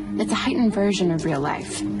it's a heightened version of real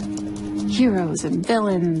life. Heroes and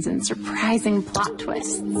villains and surprising plot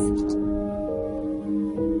twists.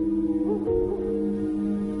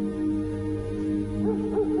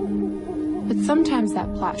 But sometimes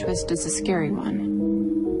that plot twist is a scary one.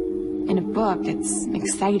 In a book, it's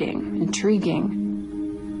exciting, intriguing.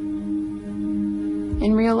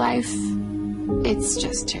 In real life, it's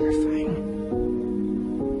just terrifying.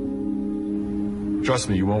 Trust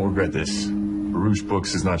me, you won't regret this. Baruch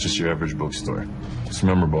Books is not just your average bookstore. It's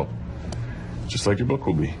memorable. Just like your book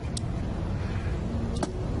will be.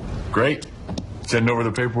 Great. Send over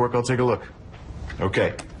the paperwork, I'll take a look.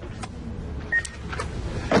 Okay.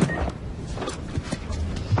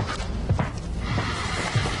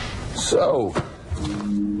 So,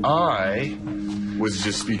 I was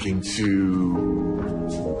just speaking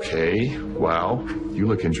to... Okay, wow, you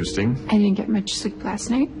look interesting. I didn't get much sleep last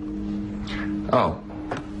night. Oh,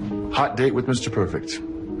 hot date with Mr. Perfect.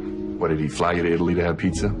 What, did he fly you to Italy to have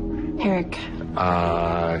pizza? Eric.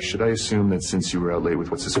 Should I assume that since you were out late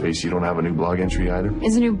with what's-his-face, you don't have a new blog entry either?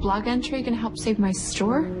 Is a new blog entry gonna help save my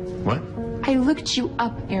store? What? I looked you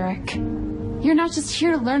up, Eric. You're not just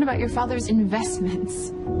here to learn about your father's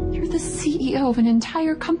investments. You're the CEO of an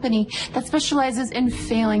entire company that specializes in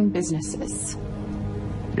failing businesses.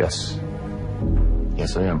 Yes.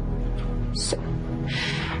 Yes, I am. So,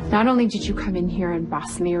 not only did you come in here and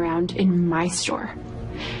boss me around in my store,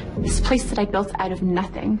 this place that I built out of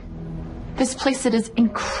nothing, this place that is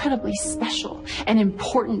incredibly special and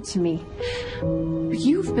important to me,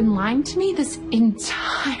 you've been lying to me this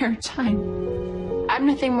entire time. I'm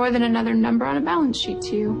nothing more than another number on a balance sheet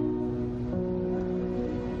to you.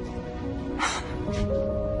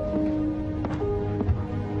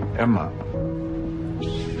 Emma.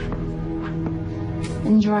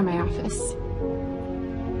 Enjoy my office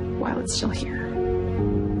while it's still here.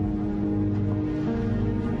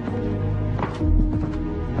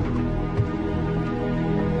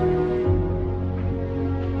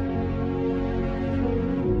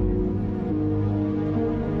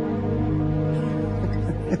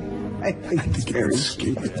 I think you're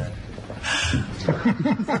scared.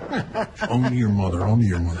 Only your mother, only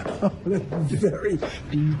your mother. Oh, very.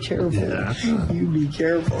 Be careful. Yeah. You be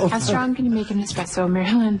careful. How strong can you make an espresso,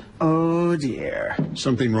 Marilyn? Oh, dear.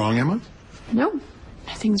 Something wrong, Emma? No,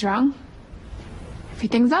 nothing's wrong.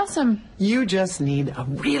 Everything's awesome. You just need a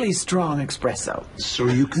really strong espresso. So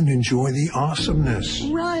you can enjoy the awesomeness.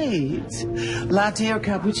 Right. Latte or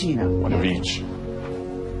cappuccino? One of each.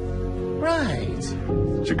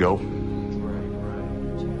 Right. To go?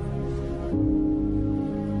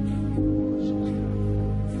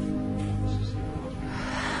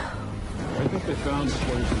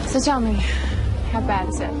 So tell me, how bad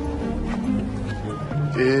is it?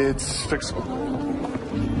 It's fixable.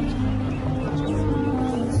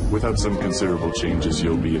 Without some considerable changes,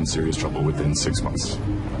 you'll be in serious trouble within 6 months.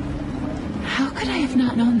 How could I have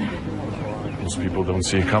not known that? Most people don't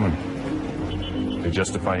see it coming. They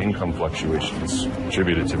justify income fluctuations,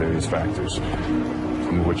 attributed to various factors,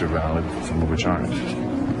 some of which are valid, some of which aren't.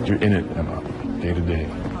 You're in it, Emma, day to day.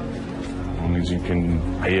 As long as you can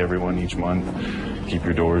pay everyone each month, keep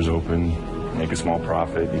your doors open, make a small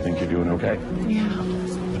profit, you think you're doing okay. Yeah.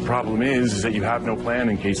 The problem is that you have no plan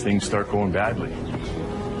in case things start going badly.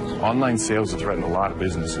 Online sales have threatened a lot of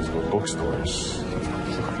businesses, but bookstores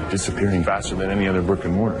are disappearing faster than any other brick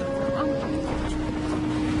and mortar.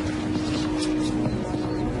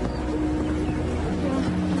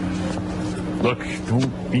 Look,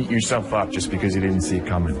 don't beat yourself up just because you didn't see it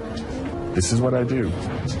coming. This is what I do.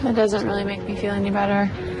 That doesn't really make me feel any better.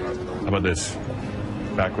 How about this?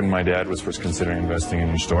 Back when my dad was first considering investing in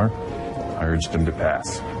your store, I urged him to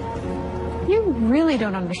pass. You really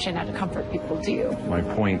don't understand how to comfort people, do you? My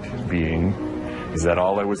point being is that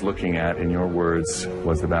all I was looking at, in your words,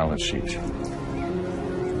 was the balance sheet.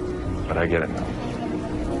 But I get it now.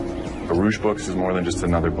 Baruch Books is more than just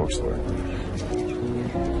another bookstore.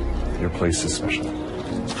 Your place is special.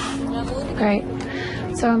 Great.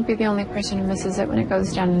 So I won't be the only person who misses it when it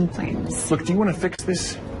goes down in flames. Look, do you want to fix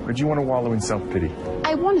this? Or do you want to wallow in self-pity?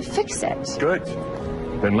 I want to fix it. Good.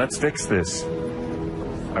 Then let's fix this.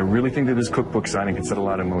 I really think that this cookbook signing could set a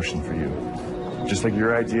lot in motion for you. Just like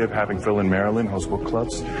your idea of having Phil and Marilyn host book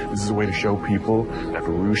clubs, this is a way to show people that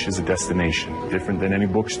Baruch is a destination, different than any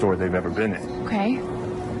bookstore they've ever been in. Okay.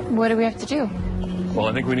 What do we have to do? Well,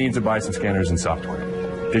 I think we need to buy some scanners and software.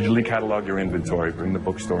 Digitally catalog your inventory, bring the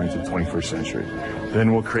bookstore into the 21st century.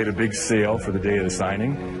 Then we'll create a big sale for the day of the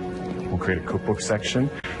signing. We'll create a cookbook section,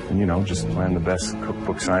 and, you know, just plan the best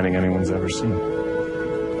cookbook signing anyone's ever seen.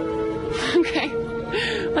 Okay.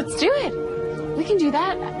 Let's do it. We can do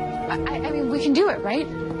that. I mean, we can do it, right?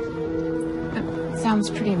 It sounds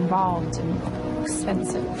pretty involved and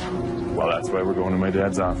expensive. Well, that's why we're going to my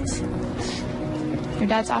dad's office. Your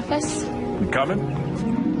dad's office? You coming?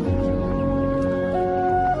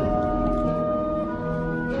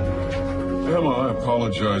 Emma, I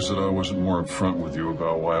apologize that I wasn't more upfront with you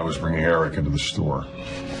about why I was bringing Eric into the store.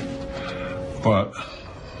 But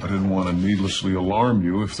I didn't want to needlessly alarm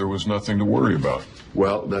you if there was nothing to worry about.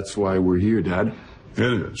 Well, that's why we're here, Dad.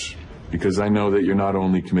 It is. Because I know that you're not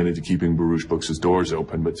only committed to keeping Baruch Books' doors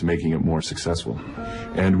open, but to making it more successful.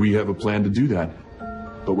 And we have a plan to do that.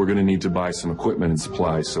 But we're going to need to buy some equipment and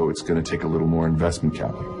supplies, so it's going to take a little more investment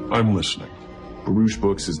capital. I'm listening. Baruch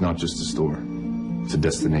Books is not just a store. It's a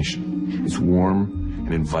destination. It's warm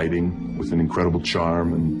and inviting, with an incredible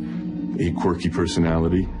charm and a quirky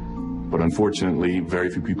personality. But unfortunately, very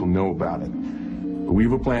few people know about it. But we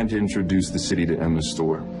have a plan to introduce the city to Emma's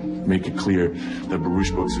store. Make it clear that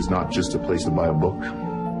Baruch Books is not just a place to buy a book,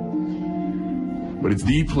 but it's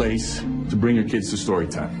the place to bring your kids to story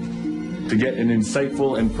time, to get an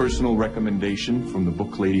insightful and personal recommendation from the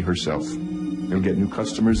book lady herself. It'll get new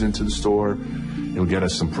customers into the store. It'll get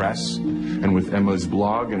us some press. And with Emma's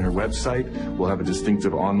blog and her website, we'll have a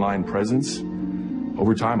distinctive online presence.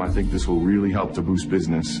 Over time, I think this will really help to boost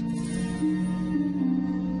business.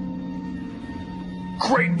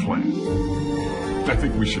 Great plan. I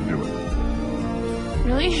think we should do it.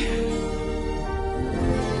 Really?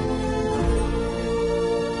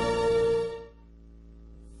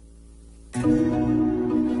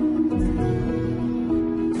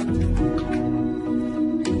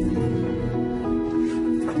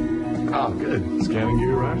 Oh, good. Scanning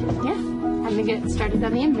you arrived? Yeah. I'm gonna get started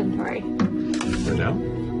on the inventory. Right now?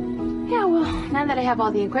 Yeah, well, now that I have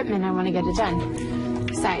all the equipment, I want to get it done.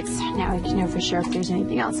 Besides, now I can know for sure if there's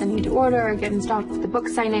anything else I need to order or get in stock for the book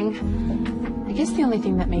signing. I guess the only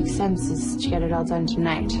thing that makes sense is to get it all done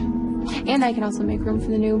tonight. And I can also make room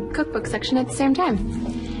for the new cookbook section at the same time.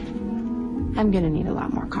 I'm gonna need a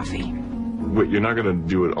lot more coffee. Wait, you're not gonna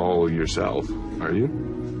do it all yourself, are you?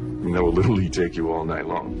 I mean, that will literally take you all night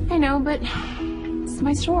long. I know, but it's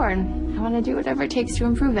my store, and I want to do whatever it takes to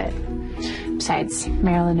improve it. Besides,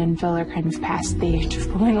 Marilyn and Phil are kind of past the age of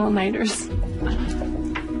pulling all-nighters.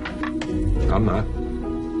 I'm not.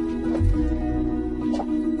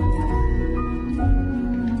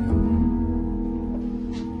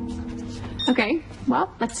 Okay,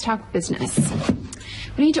 well, let's talk business.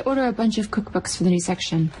 We need to order a bunch of cookbooks for the new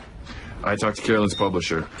section. I talked to Carolyn's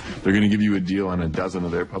publisher. They're going to give you a deal on a dozen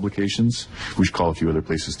of their publications. We should call a few other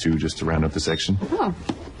places, too, just to round up the section. Oh,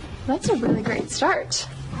 that's a really great start.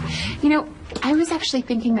 You know, I was actually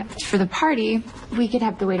thinking that for the party, we could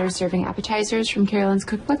have the waiters serving appetizers from Carolyn's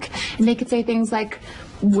cookbook, and they could say things like,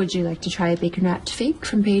 "Would you like to try a bacon wrapped fig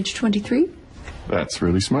from page 23? That's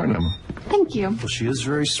really smart, Emma. Thank you. Well, she is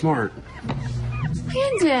very smart.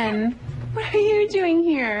 Landon, what are you doing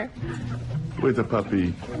here? With a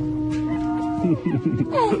puppy. Hello.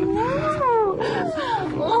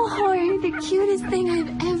 Oh, are you the cutest thing I've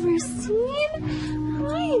ever seen?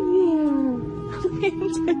 Hi there.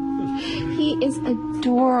 Landon. He is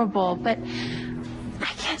adorable, but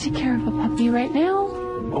I can't take care of a puppy right now.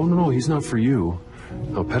 Oh, no, he's not for you.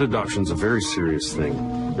 No, pet adoption's a very serious thing.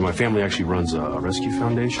 And my family actually runs a rescue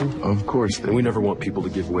foundation. Of course. And we never want people to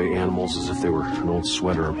give away animals as if they were an old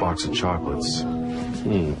sweater or a box of chocolates.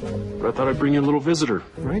 But I thought I'd bring you a little visitor,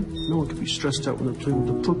 right? No one could be stressed out when they're playing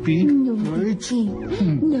with the puppy, right?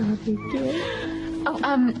 No, big deal. Oh,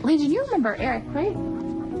 Landon, you remember Eric, right?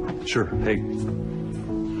 Sure. Hey.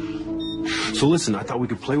 So listen, I thought we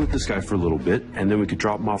could play with this guy for a little bit, and then we could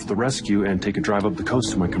drop him off at the rescue and take a drive up the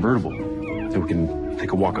coast to my convertible. Then we can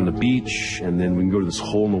take a walk on the beach, and then we can go to this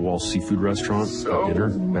hole-in-the-wall seafood restaurant. Dinner,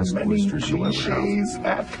 best oysters you'll ever have.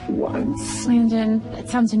 At once. Landon, that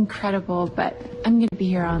sounds incredible, but I'm going to be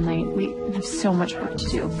here all night. We have so much work to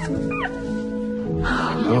do.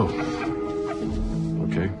 Oh,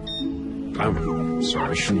 okay? I'm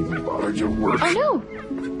sorry, I shouldn't have bothered your work. Oh, no.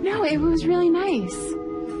 No, it was really nice.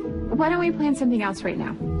 Why don't we plan something else right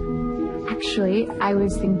now? Actually, I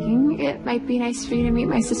was thinking it might be nice for you to meet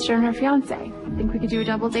my sister and her fiancé. Think we could do a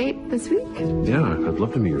double date this week? Yeah, I'd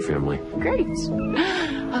love to meet your family. Great.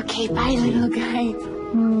 Okay, bye, little guy.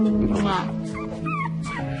 Mwah.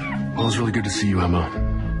 Well, it's really good to see you, Emma.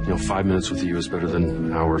 5 minutes with you is better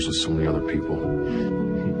than hours with so many other people.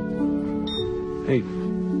 Hey,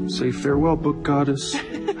 say farewell, book goddess.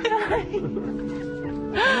 Bye.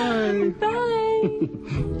 Bye.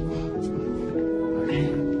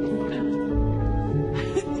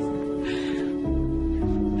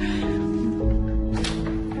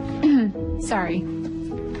 Sorry.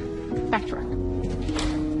 Back to work.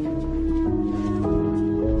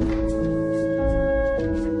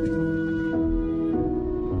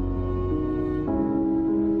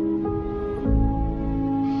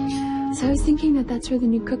 So I was thinking that that's where the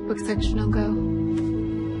new cookbook section will go.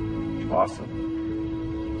 Awesome.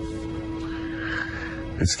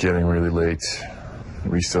 It's getting really late.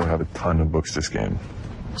 We still have a ton of books to scan.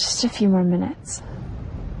 Just a few more minutes.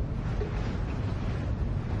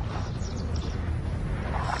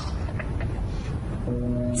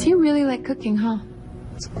 So you really like cooking, huh?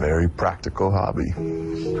 It's a very practical hobby.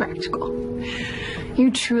 Practical.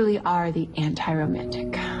 You truly are the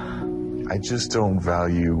anti-romantic. I just don't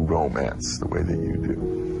value romance the way that you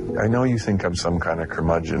do. I know you think I'm some kind of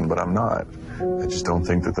curmudgeon, but I'm not. I just don't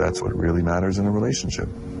think that that's what really matters in a relationship.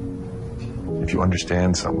 If you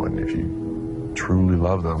understand someone, if you truly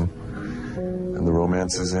love them, and the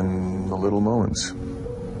romance is in the little moments.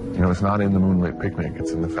 It's not in the moonlit picnic.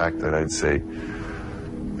 It's in the fact that I'd say,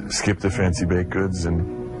 skip the fancy baked goods and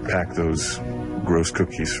pack those gross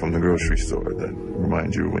cookies from the grocery store that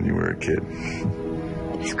remind you when you were a kid.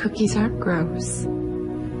 These cookies aren't gross.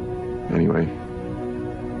 Anyway,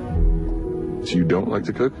 so you don't like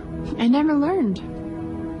to cook? I never learned.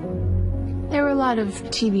 There were a lot of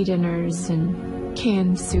TV dinners and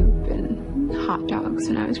canned soup and hot dogs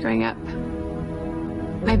when I was growing up.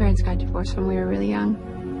 My parents got divorced when we were really young.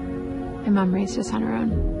 My mom raised us on her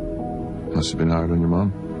own. Must have been hard on your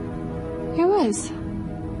mom. It was.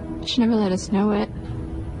 She never let us know it.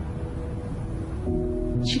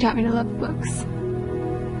 She taught me to love books.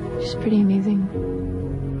 She's pretty amazing.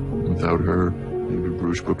 Without her, maybe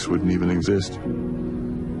Bruges books wouldn't even exist.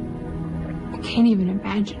 I can't even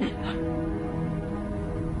imagine it.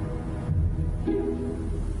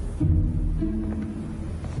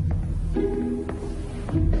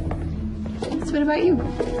 So what about you?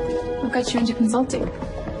 What got you into consulting?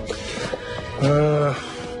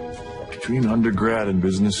 Between undergrad and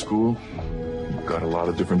business school, got a lot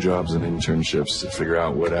of different jobs and internships to figure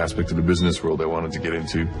out what aspect of the business world I wanted to get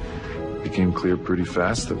into. It became clear pretty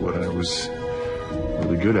fast that what I was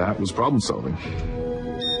really good at was problem solving.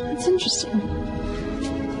 That's interesting.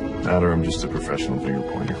 That or I'm just a professional finger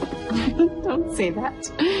pointer. Don't say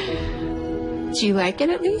that. Do you like it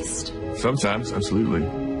at least? Sometimes, absolutely.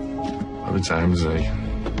 Other times I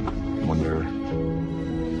wonder.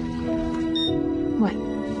 What?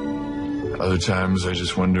 Other times I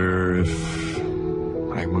just wonder if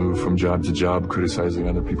I move from job to job criticizing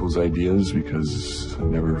other people's ideas because I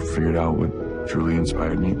never figured out what truly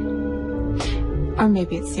inspired me. Or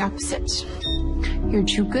maybe it's the opposite. You're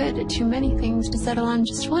too good at too many things to settle on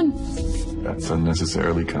just one. That's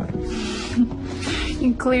unnecessarily kind.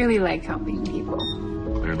 You clearly like helping people.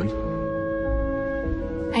 Clearly.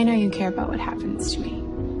 I know you care about what happens to me.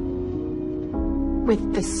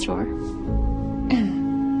 With the store.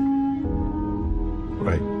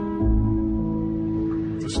 Right.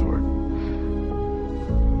 The store.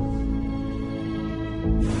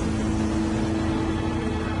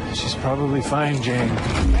 She's probably fine, Jane.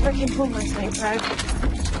 Never came home last night, Brad.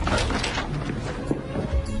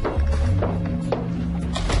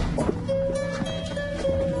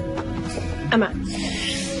 Emma.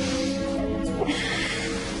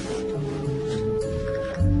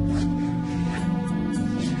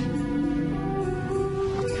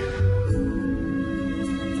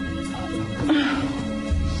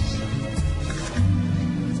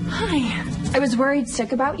 Hi. I was worried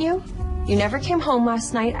sick about you. You never came home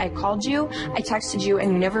last night. I called you, I texted you,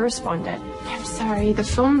 and you never responded. I'm sorry, the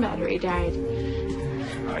phone battery died.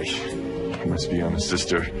 I must be Anna's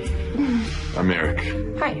sister. I'm Eric.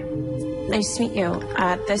 Hi. Nice to meet you.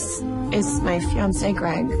 This is my fiancé,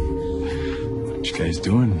 Greg. What you guys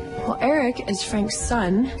doing? Well, Eric is Frank's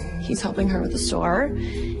son. He's helping her with the store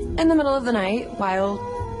in the middle of the night while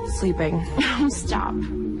sleeping. Oh, stop.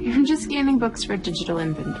 You're just scanning books for digital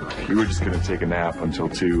inventory. We were just going to take a nap until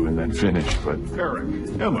 2 and then finish, but... Eric,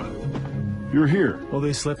 Emma, You're here. Well,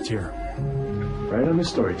 they slept here. Right on the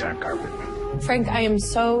story time carpet. Frank, I am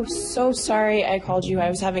so sorry I called you. I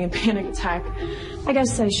was having a panic attack. I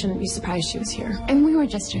guess I shouldn't be surprised she was here. And we were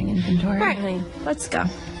just doing inventory. All right, honey, let's go.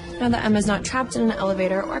 Now that Emma's not trapped in an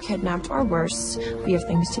elevator or kidnapped or worse, we have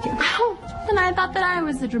things to do. Oh, and I thought that I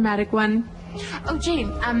was the dramatic one. Oh,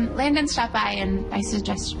 Jane, Landon stopped by and I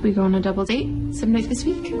suggest we go on a double date some night this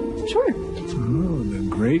week. Sure. Oh, the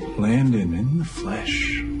great Landon in the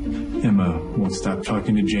flesh. Emma won't stop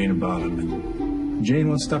talking to Jane about him, and Jane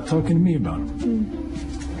won't stop talking to me about him.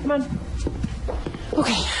 Come on.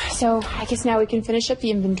 Okay, so I guess now we can finish up the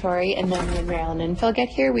inventory, and then when Marilyn and Phil get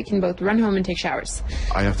here, we can both run home and take showers.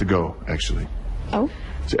 I have to go, actually. Oh?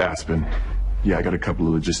 To Aspen. Yeah, I got a couple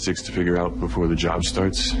of logistics to figure out before the job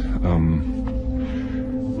starts. Not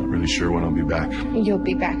really sure when I'll be back. You'll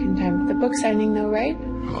be back in time for the book signing, though, right?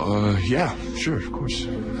 Yeah, sure, of course.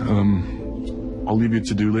 I'll leave you a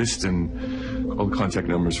to-do list and all the contact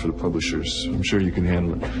numbers for the publishers. I'm sure you can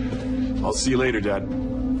handle it. I'll see you later, Dad.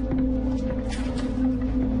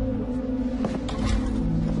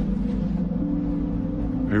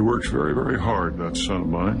 He works very, very hard, that son of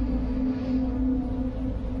mine.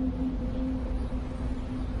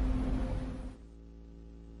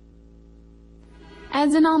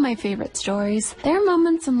 As in all my favorite stories, there are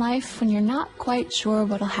moments in life when you're not quite sure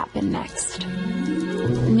what'll happen next.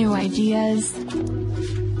 New ideas.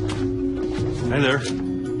 Hey there.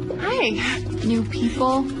 Hi. New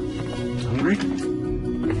people. Hungry? It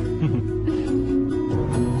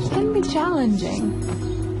can be challenging.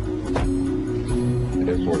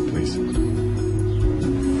 Airport, please.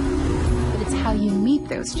 But it's how you meet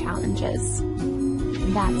those challenges.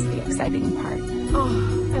 That's the exciting part. Oh,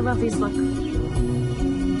 I love these looks.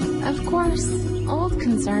 Of course, old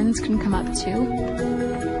concerns can come up too.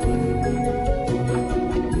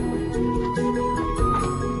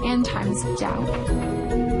 And times of doubt.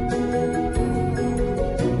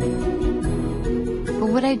 But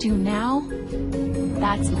what I do now,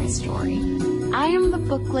 that's my story. I am the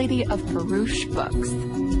book lady of Peruche Books.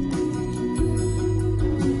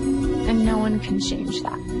 And no one can change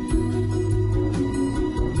that.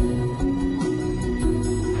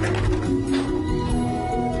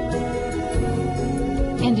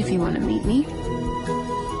 And if you want to meet me,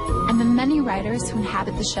 and the many writers who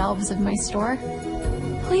inhabit the shelves of my store,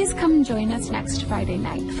 please come join us next Friday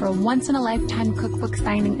night for a once-in-a-lifetime cookbook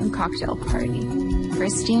signing and cocktail party for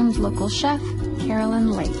esteemed local chef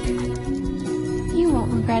Carolyn Lake. You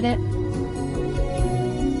won't regret it.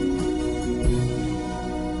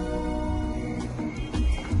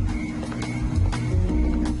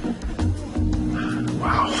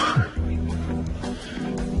 Wow.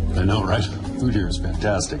 I know, right? Food here is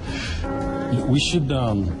fantastic. We should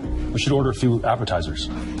order a few appetizers.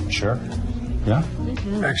 Sure. Yeah?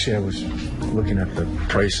 Actually, I was looking at the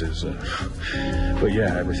prices. But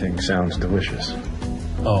yeah, everything sounds delicious.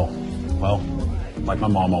 Oh, well, like my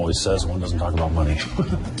mom always says, one doesn't talk about money.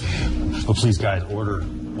 But please, guys, order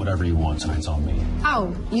whatever you want. Tonight's on me.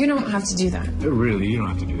 Oh, you don't have to do that. Really, you don't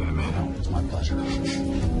have to do that, man. No, it's my pleasure.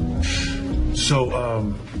 So,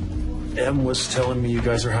 Em was telling me you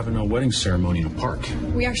guys are having a wedding ceremony in a park.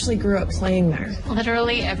 We actually grew up playing there.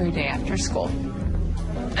 Literally every day after school.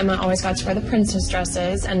 Emma always got to wear the princess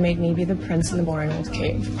dresses and made me be the prince in the boring old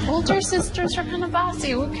cave. Older sisters are kind of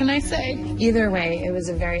bossy, what can I say? Either way, it was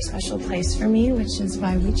a very special place for me, which is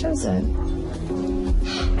why we chose it.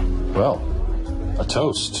 Well, a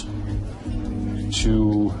toast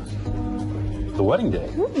to the wedding day.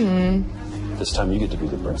 This time you get to be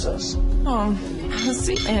the princess. Oh,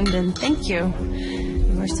 sweet Landon, thank you.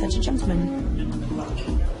 You are such a gentleman.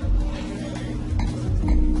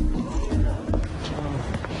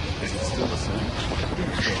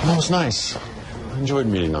 That was nice. I enjoyed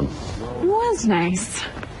meeting them. It was nice.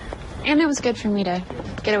 And it was good for me to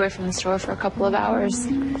get away from the store for a couple of hours.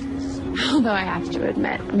 Although I have to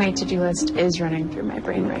admit, my to-do list is running through my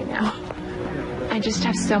brain right now. I just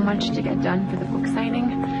have so much to get done for the book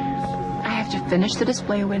signing. I have to finish the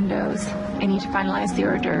display windows. I need to finalize the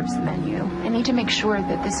hors d'oeuvres menu. I need to make sure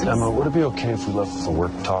that this is... Emma, would it be okay if we left for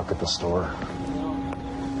work talk at the store?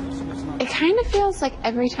 It kind of feels like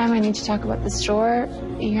every time I need to talk about the store,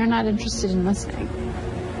 you're not interested in listening.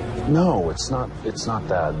 No, it's not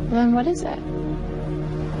that. Then what is it?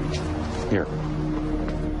 Here.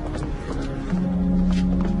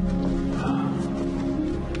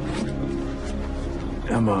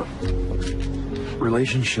 Emma,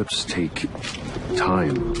 relationships take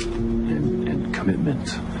time and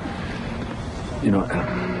commitment. You know,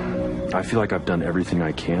 I feel like I've done everything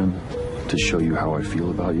I can to show you how I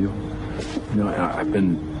feel about you. You know, I've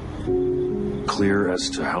been clear as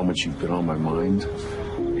to how much you've been on my mind.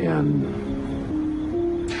 And,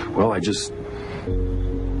 well, I guess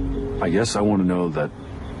I want to know that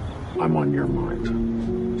I'm on your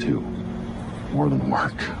mind, too. More than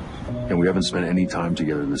Mark. And we haven't spent any time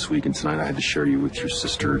together this week, and tonight I had to share you with your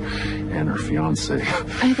sister and her fiancé.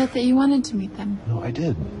 I thought that you wanted to meet them. No, I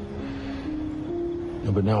did.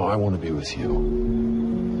 No, but now I want to be with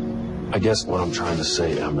you. I guess what I'm trying to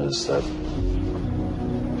say, Emma, is that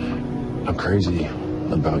I'm crazy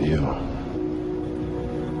about you.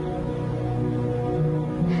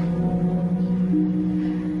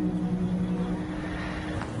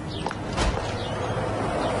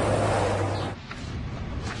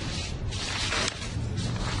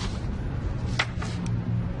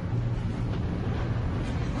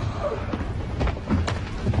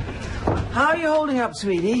 How are you holding up,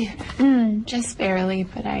 sweetie? Just barely,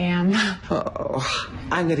 but I am. Oh,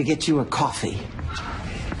 I'm going to get you a coffee.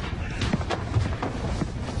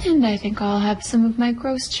 And I think I'll have some of my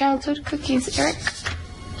gross childhood cookies, Eric.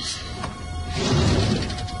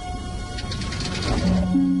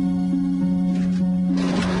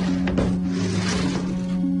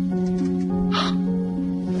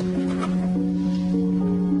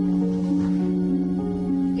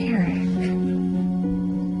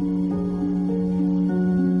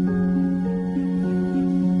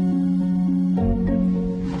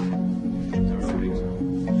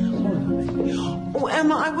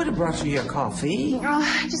 Brought you your coffee. Oh,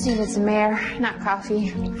 I just needed some air, not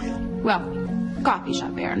coffee. Well, coffee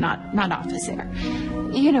shop air, not office air.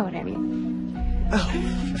 You know what I mean.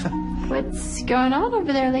 What's going on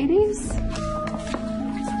over there, ladies?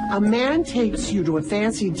 A man takes you to a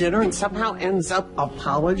fancy dinner and somehow ends up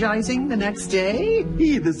apologizing the next day?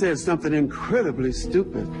 He either said something incredibly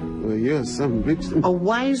stupid, or you're some big... A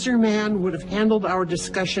wiser man would have handled our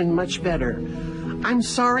discussion much better. I'm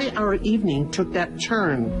sorry our evening took that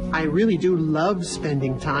turn. I really do love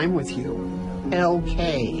spending time with you.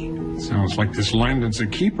 LK. Sounds like this Landon's a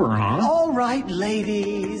keeper, huh? All right,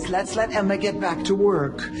 ladies. Let's let Emma get back to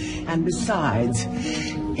work. And besides,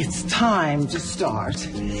 it's time to start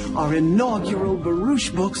our inaugural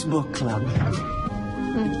Baruch Books book club.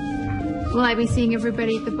 Will I be seeing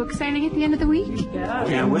everybody at the book signing at the end of the week? Yeah.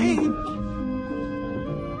 Can't wait.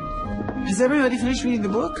 Has everybody finished reading the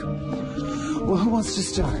book? Well, who wants to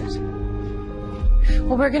start?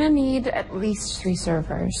 Well, we're gonna need at least 3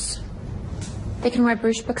 servers. They can wear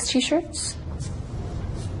Baruch Books t-shirts?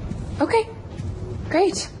 Okay,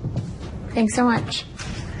 great. Thanks so much.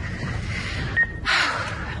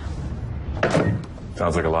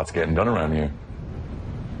 Sounds like a lot's getting done around here.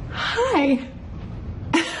 Hi.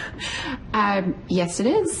 Yes it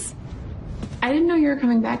is. I didn't know you were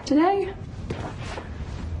coming back today.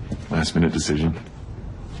 Last minute decision.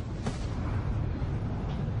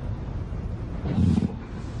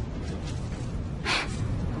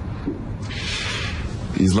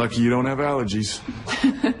 He's lucky you don't have allergies.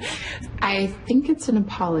 I think it's an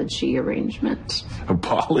apology arrangement.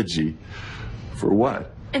 Apology? For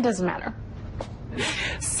what? It doesn't matter.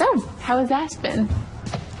 So, how was Aspen?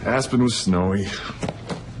 Aspen was snowy.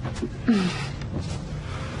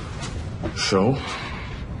 So,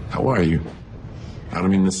 how are you? I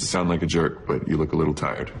don't mean this to sound like a jerk, but you look a little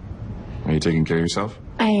tired. Are you taking care of yourself?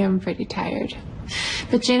 I am pretty tired.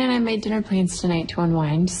 But Jane and I made dinner plans tonight to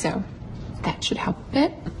unwind, so that should help a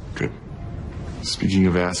bit. Good. Speaking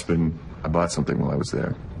of Aspen, I bought something while I was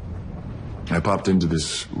there. I popped into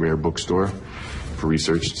this rare bookstore for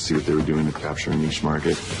research to see what they were doing to capture a niche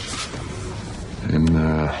market. And,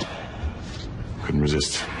 couldn't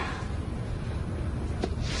resist.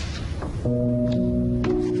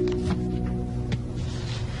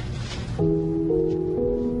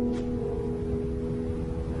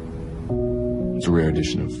 It's a rare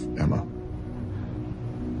edition of Emma.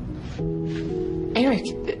 Eric,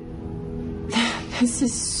 this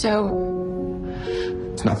is so...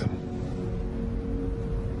 It's nothing.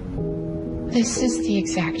 This is the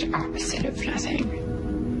exact opposite of nothing.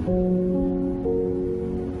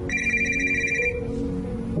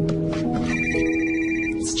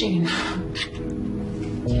 It's Jane.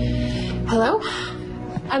 Hello?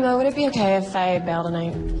 Emma, would it be okay if I bail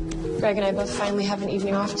tonight? Greg and I both finally have an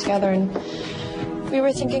evening off together, and we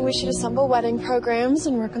were thinking we should assemble wedding programs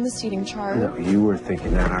and work on the seating chart. No, you were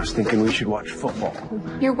thinking that. I was thinking we should watch football.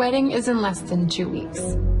 Your wedding is in less than 2 weeks.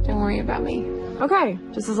 Don't worry about me. Okay,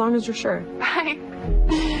 just as long as you're sure. Bye.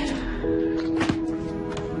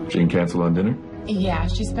 Jane cancel on dinner? Yeah,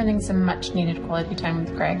 she's spending some much-needed quality time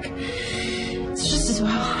with Greg. It's just as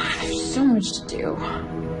well. There's so much to do.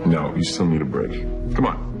 No, you still need a break. Come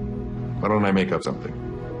on. Why don't I make up something?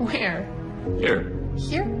 Where? Here.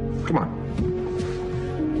 Here? Come on.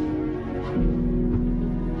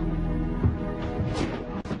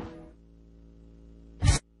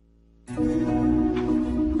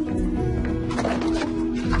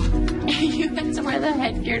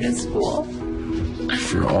 scared of school.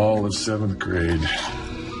 For all of 7th grade,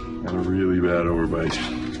 had a really bad overbite.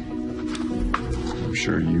 I'm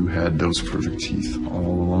sure you had those perfect teeth all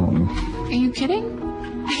along. Are you kidding?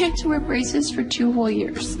 I had to wear braces for 2 whole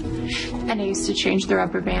years. And I used to change the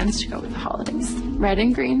rubber bands to go with the holidays. Red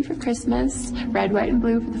and green for Christmas, red, white, and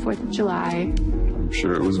blue for the 4th of July. I'm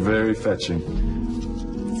sure it was very fetching.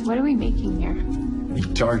 So what are we making here? A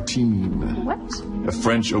tartine. What? A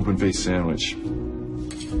French open-faced sandwich.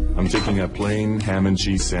 I'm taking a plain ham and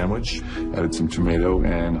cheese sandwich, added some tomato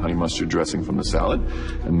and honey mustard dressing from the salad,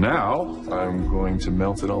 and now I'm going to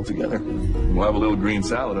melt it all together. We'll have a little green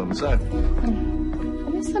salad on the side.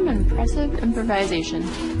 That is some impressive improvisation.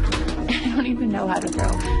 I don't even know how to throw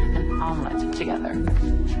an omelet together.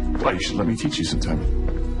 Well, you should let me teach you sometime.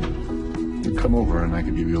 You come over and I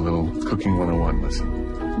could give you a little cooking 101 lesson.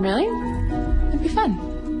 Really? That'd be fun.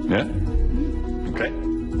 Yeah? Okay,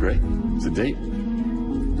 great. It's a date.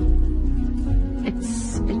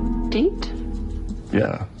 It's a date?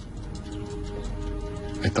 Yeah.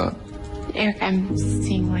 I thought. Eric, I'm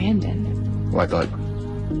seeing Landon. Well, I thought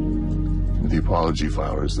with the apology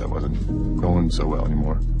flowers that wasn't going so well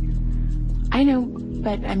anymore. I know,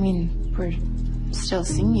 but I mean, we're still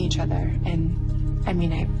seeing each other, and I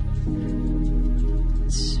mean,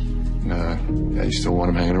 yeah, you still want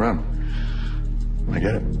him hanging around. I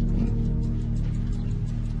get it.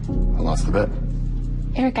 I lost the bet.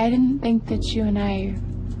 Eric, I didn't think that you and I...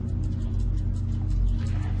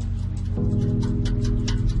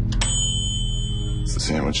 It's the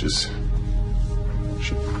sandwiches.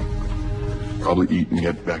 Should probably eat and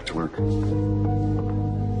get back to work.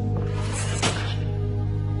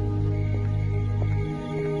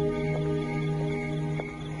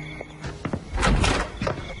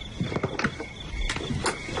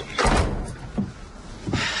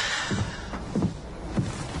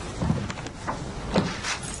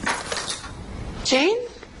 Jane?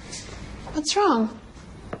 What's wrong?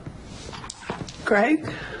 Greg?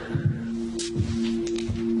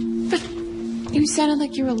 But you sounded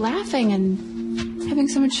like you were laughing and having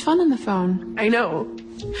so much fun on the phone. I know.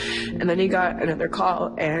 And then he got another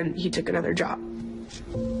call and he took another job.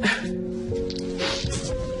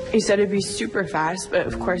 He said it'd be super fast, but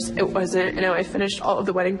of course it wasn't. And now I finished all of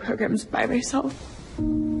the wedding programs by myself. I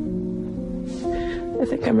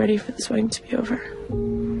think I'm ready for this wedding to be over.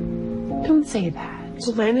 Don't say that.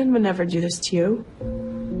 Well, Landon would never do this to you.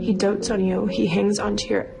 He dotes on you. He hangs on to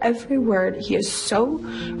your every word. He is so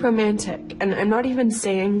romantic. And I'm not even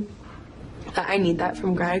saying that I need that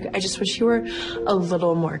from Greg. I just wish he were a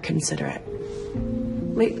little more considerate.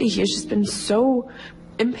 Lately, he has just been so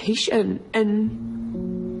impatient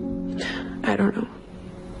and, I don't know,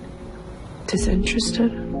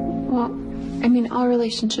 disinterested. Well, I mean, all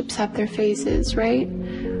relationships have their phases, right?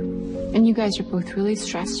 And you guys are both really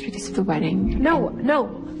stressed because of the wedding. No,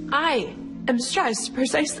 I am stressed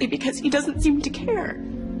precisely because he doesn't seem to care.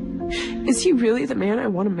 Is he really the man I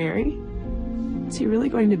want to marry? Is he really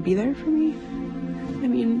going to be there for me? I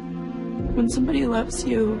mean, when somebody loves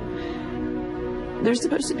you, they're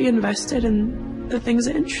supposed to be invested in the things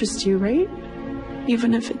that interest you, right?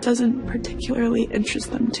 Even if it doesn't particularly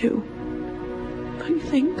interest them too. Don't you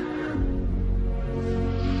think?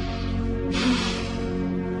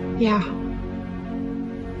 Yeah.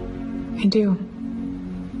 I do.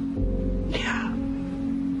 Yeah.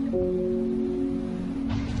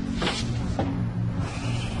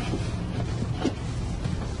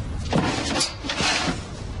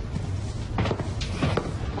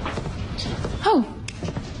 Oh,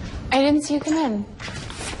 I didn't see you come in.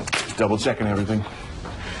 Double checking everything.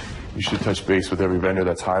 You should touch base with every vendor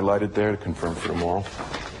that's highlighted there to confirm for tomorrow.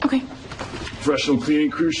 Okay. Professional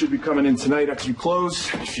cleaning crew should be coming in tonight after you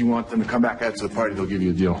close. If you want them to come back out to the party, they'll give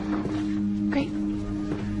you a deal. Great.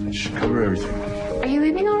 That should cover everything. Are you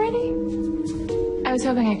leaving already? I was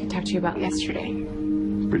hoping I could talk to you about yesterday.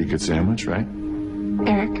 Pretty good sandwich, right?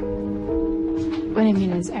 Eric, what I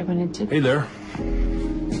mean is I wanted to... Hey there.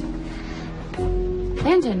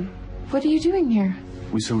 Landon, what are you doing here?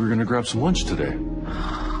 We said we were going to grab some lunch today.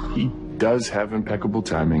 He does have impeccable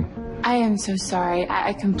timing. I am so sorry.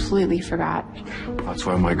 I completely forgot. That's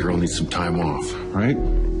why my girl needs some time off. Right?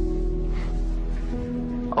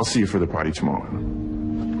 I'll see you for the party tomorrow.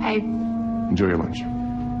 Enjoy your lunch.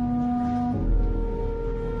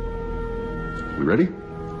 We ready?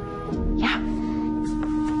 Yeah.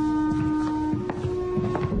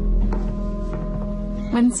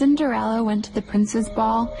 When Cinderella went to the prince's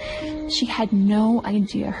ball, she had no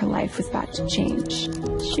idea her life was about to change.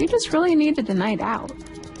 She just really needed a night out.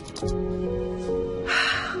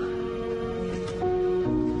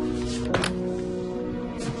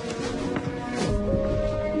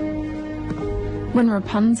 When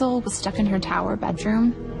Rapunzel was stuck in her tower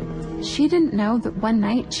bedroom, she didn't know that one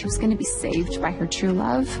night she was going to be saved by her true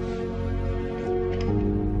love.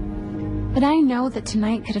 But I know that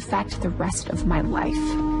tonight could affect the rest of my life.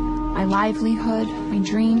 My livelihood, my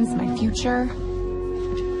dreams, my future.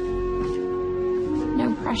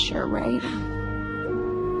 No pressure, right?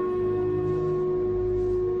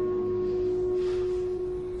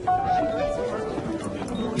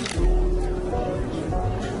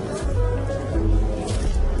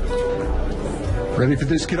 Ready for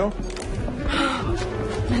this, kiddo?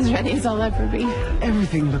 As ready as I'll ever be.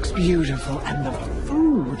 Everything looks beautiful, and the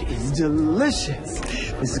food is delicious.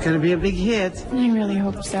 This is going to be a big hit. I really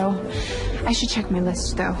hope so. I should check my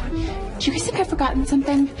list, though. Do you guys think I've forgotten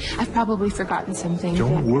something? I've probably forgotten something.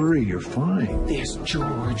 Don't worry, you're fine. There's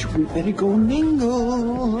George. We better go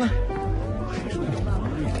mingle.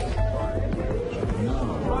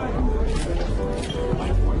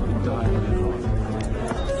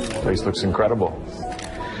 Place looks incredible.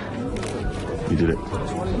 You did it.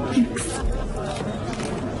 Thanks.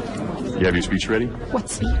 You have your speech ready? What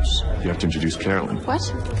speech? You have to introduce Carolyn. What?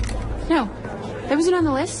 No, that wasn't on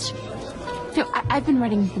the list. No, I've been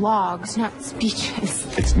writing blogs, not speeches.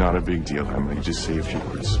 It's not a big deal, Emma. You just say a few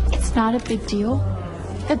words. It's not a big deal.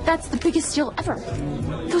 That's the biggest deal ever.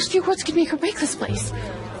 Those few words could make or break this place.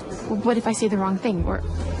 Well, what if I say the wrong thing? Or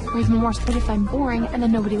even worse, what if I'm boring and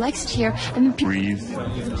then nobody likes it here and then people... Breathe,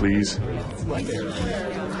 please.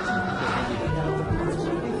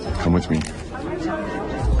 Come with me.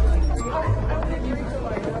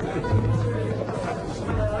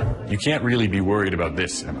 You can't really be worried about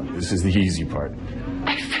this, Emma. This is the easy part.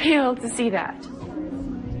 I failed to see that.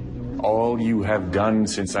 All you have done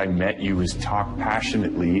since I met you is talk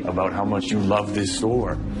passionately about how much you love this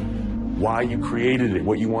store, why you created it,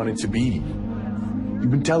 what you want it to be.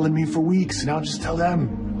 You've been telling me for weeks, now just tell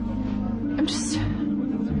them.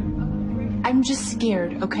 I'm just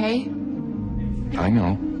scared, okay? I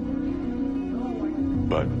know.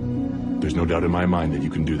 But there's no doubt in my mind that you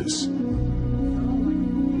can do this.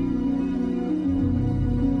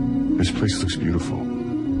 This place looks beautiful.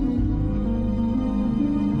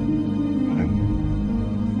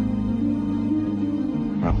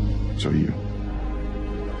 Well, so do you.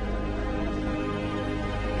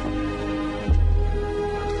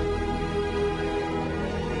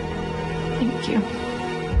 Thank you.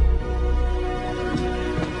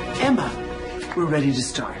 Emma, we're ready to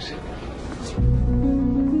start.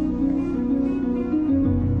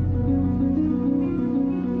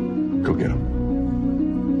 Go get him.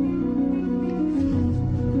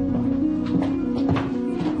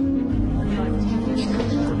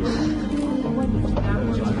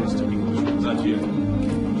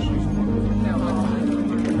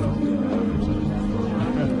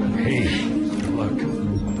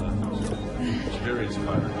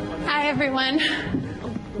 Hi, everyone.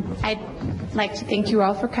 I'd like to thank you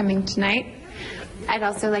all for coming tonight. I'd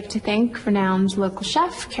also like to thank renowned local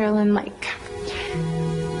chef, Carolyn Lake.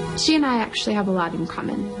 She and I actually have a lot in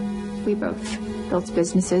common. We both built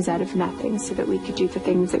businesses out of nothing so that we could do the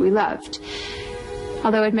things that we loved.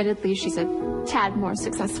 Although, admittedly, she's a tad more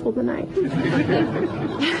successful than I.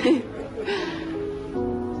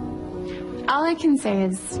 All I can say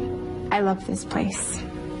is, I love this place.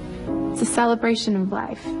 It's a celebration of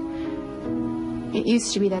life. It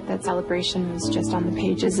used to be that celebration was just on the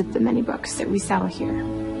pages of the many books that we sell here.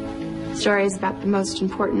 Stories about the most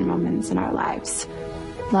important moments in our lives.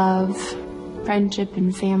 Love, friendship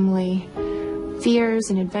and family, fears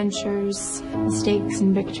and adventures, mistakes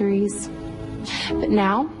and victories. But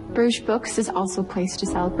now, Bruges Books is also a place to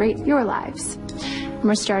celebrate your lives. And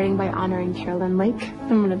we're starting by honoring Carolyn Lake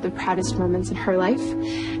in one of the proudest moments in her life,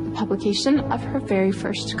 the publication of her very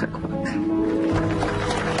first cookbook.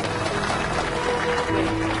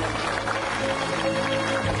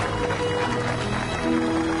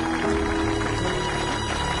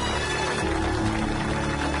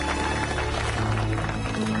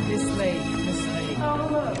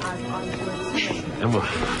 Emma.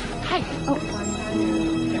 Hi. Oh.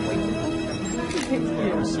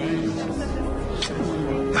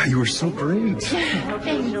 You were so great.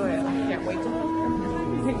 Thank you.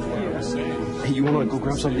 Hey, you want to go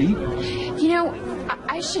grab something to eat? You know,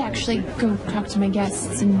 I should actually go talk to my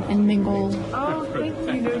guests and mingle. Oh, thank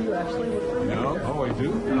you. You know you actually would. No? Oh, I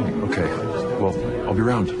do? Okay. Well, I'll be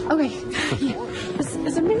around. Okay. Yeah. This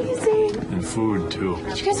is amazing. And food, too.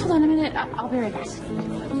 Could you guys hold on a minute? I'll be right back.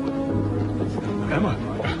 Emma.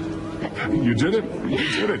 You did it. You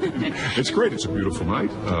did it. It's great. It's a beautiful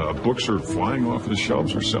night. Books are flying off the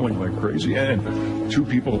shelves. Are selling like crazy. And 2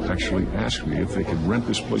 people actually asked me if they could rent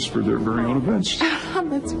this place for their very own events.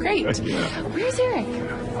 That's great. Yeah. Where's Eric?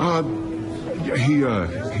 He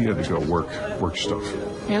had to go work stuff.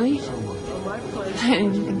 Really? I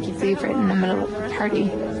didn't think you'd leave right in the middle of the party.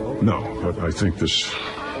 No, but I think this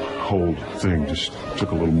whole thing just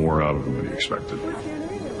took a little more out of him than he expected.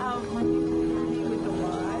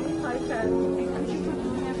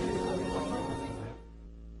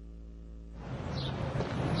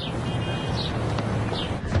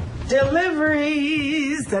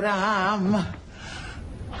 Deliveries that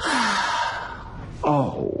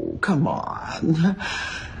Oh, come on.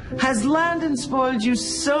 Has Landon spoiled you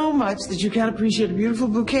so much that you can't appreciate a beautiful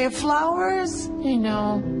bouquet of flowers? I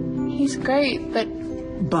know. He's great, but...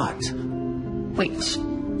 But? Wait,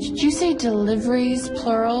 did you say deliveries,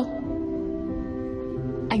 plural?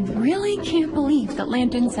 I really can't believe that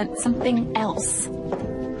Landon sent something else.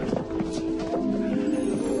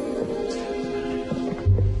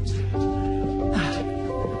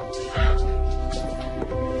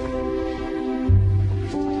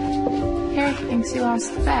 Eric thinks you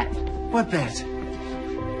lost the bet. What bet?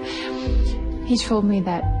 He told me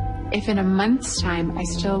that if in a month's time I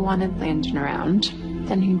still wanted Landon around,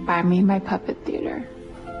 then he'd buy me my puppet theater.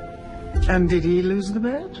 And did he lose the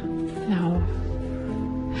bet? No.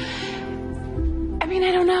 I mean,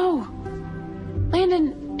 I don't know.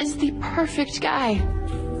 Landon is the perfect guy.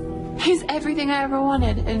 He's everything I ever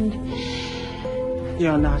wanted, and...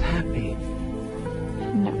 You're not happy?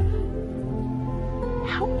 No.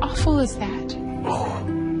 How awful is that? Oh,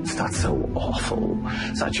 it's not so awful.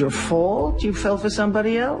 It's not your fault. You fell for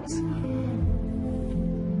somebody else.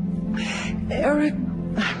 Eric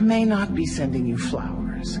may not be sending you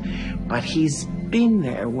flowers, but he's been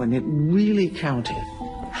there when it really counted.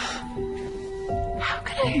 How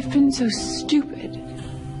could I have been so stupid?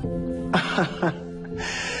 Huh.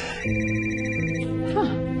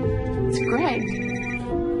 It's Greg.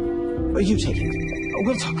 You take it.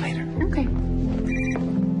 We'll talk later. Okay.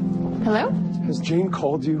 Hello? Has Jane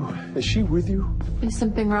called you? Is she with you? Is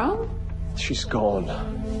something wrong? She's gone.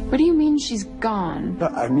 What do you mean she's gone?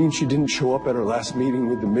 I mean she didn't show up at her last meeting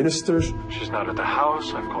with the ministers. She's not at the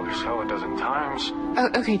house. I've called her cell a dozen times. Oh,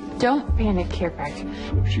 okay, don't panic here, Greg.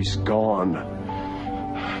 She's gone.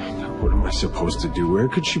 What am I supposed to do? Where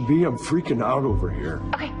could she be? I'm freaking out over here.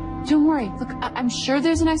 Okay, don't worry. Look, I'm sure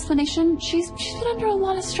there's an explanation. She's been under a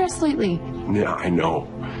lot of stress lately. Yeah, I know.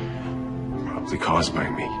 Probably caused by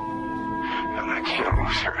me. And I can't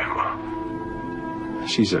lose her, Emma.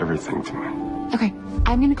 She's everything to me. Okay,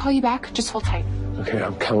 I'm gonna call you back. Just hold tight. Okay,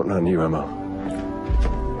 I'm counting on you, Emma.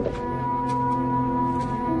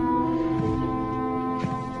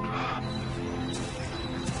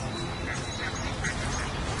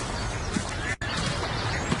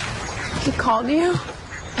 He called you?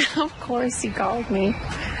 Of course he called me.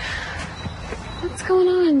 What's going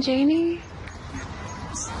on, Janie?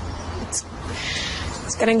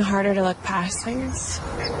 It's getting harder to look past things.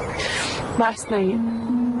 Last night,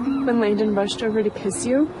 when Landon rushed over to kiss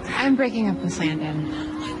you... I'm breaking up with Landon.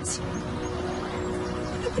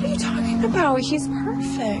 What are you talking about? He's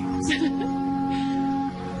perfect.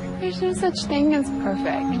 There's no such thing as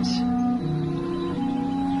perfect.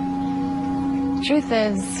 Truth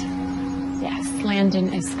is, yes,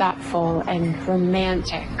 Landon is thoughtful and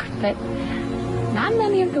romantic, but not in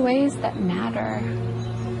any of the ways that matter.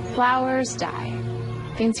 Flowers die.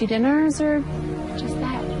 Fancy dinners are just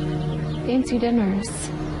that. Fancy dinners.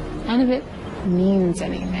 None of it means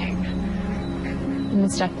anything. And the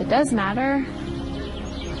stuff that does matter,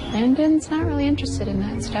 Landon's not really interested in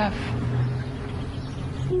that stuff.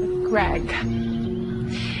 Greg.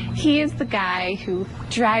 He is the guy who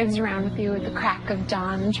drives around with you at the crack of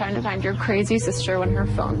dawn trying to find your crazy sister when her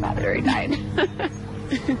phone battery died.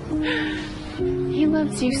 He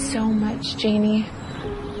loves you so much, Janie.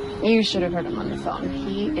 You should have heard him on the phone.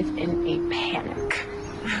 He is in a panic.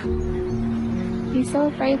 He's so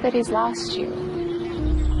afraid that he's lost you.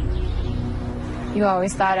 You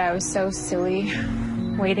always thought I was so silly,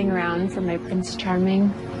 waiting around for my Prince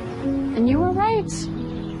Charming. And you were right.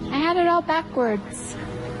 I had it all backwards.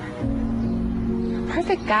 A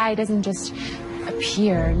perfect guy doesn't just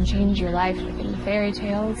appear and change your life like in the fairy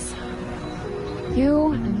tales.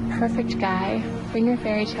 You and the perfect guy bring your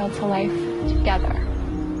fairy tale to life together.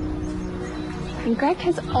 And Greg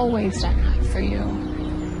has always done that for you.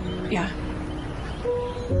 Yeah.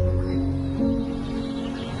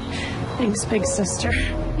 Thanks, big sister.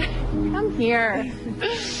 Come here.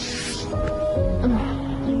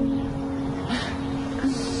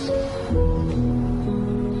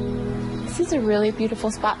 It's a really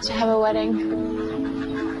beautiful spot to have a wedding.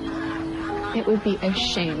 It would be a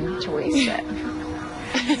shame to waste it.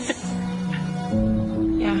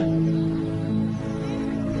 Yeah.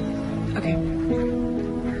 Okay.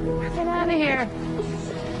 Get out of here.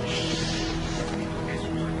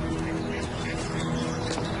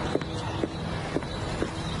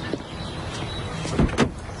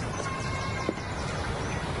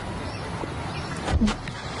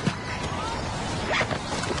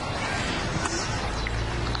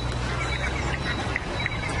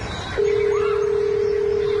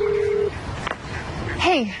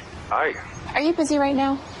 Hey. Hi. Are you busy right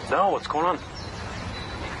now? No, what's going on?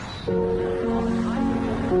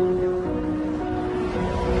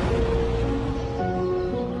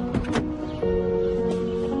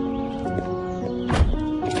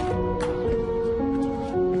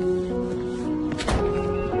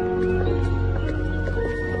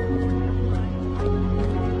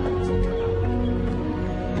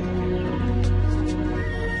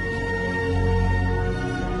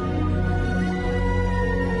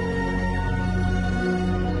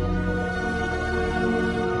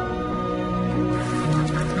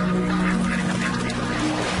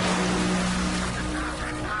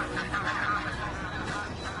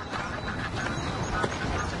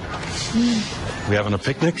 We having a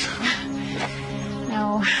picnic?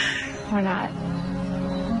 No, we're not.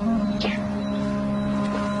 Here.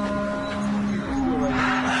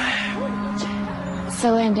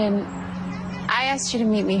 So, Landon, I asked you to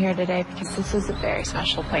meet me here today because this is a very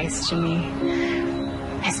special place to me.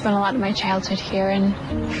 I spent a lot of my childhood here, and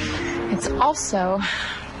it's also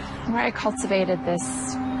where I cultivated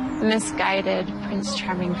this misguided Prince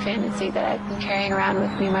Charming fantasy that I've been carrying around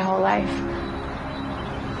with me my whole life.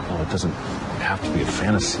 Well, it doesn't have to be a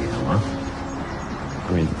fantasy, Emma.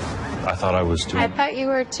 I mean, I thought I was doing... I thought you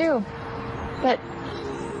were too. But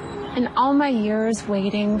in all my years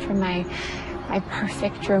waiting for my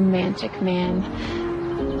perfect romantic man,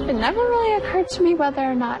 it never really occurred to me whether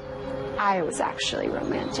or not I was actually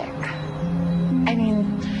romantic. I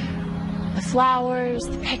mean, the flowers,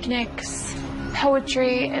 the picnics,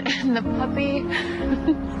 poetry, and the puppy.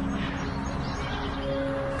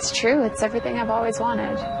 It's true, it's everything I've always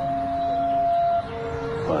wanted.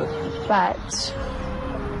 But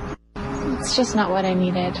it's just not what I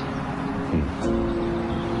needed.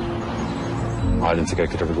 Well, I didn't think I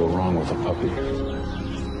could ever go wrong with a puppy.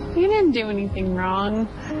 You didn't do anything wrong.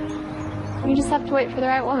 You just have to wait for the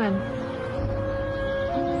right woman.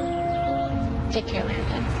 Take care,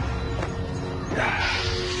 Landon.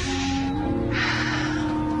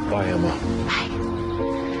 Bye, Emma. Bye.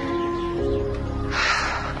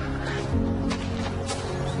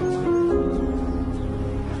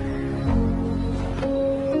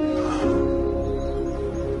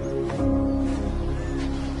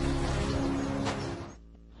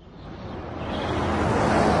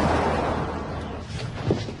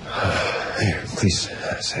 Here, please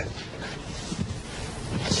sit.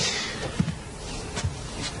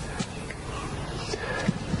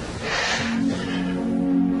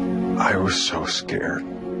 I was so scared.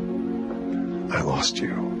 I lost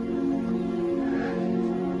you.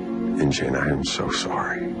 And Jane, I am so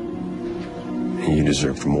sorry. And you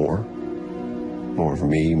deserved more. More of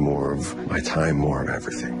me, more of my time, more of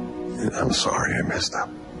everything. And I'm sorry I messed up.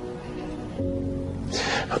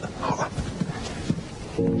 Hold on.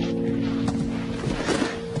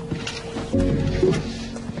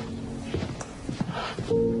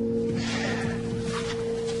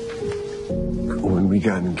 When we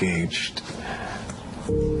got engaged,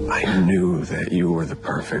 I knew that you were the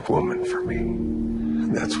perfect woman for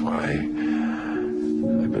me. That's why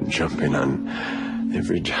I've been jumping on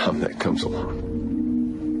every job that comes along.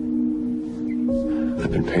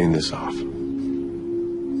 I've been paying this off.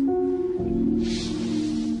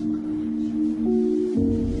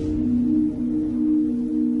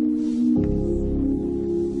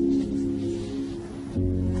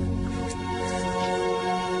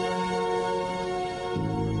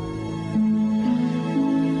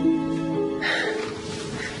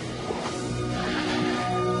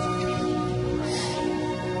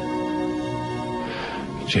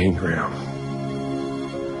 Jane Graham,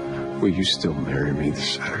 will you still marry me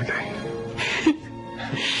this Saturday?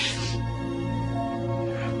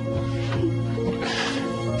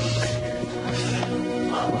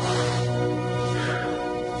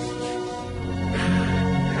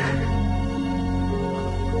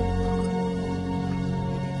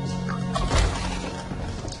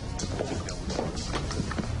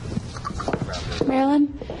 Marilyn,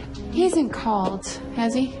 he hasn't called,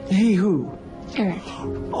 has he? Hey, who? Eric.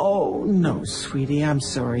 Oh, no, sweetie. I'm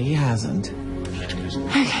sorry. He hasn't.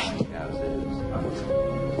 Okay.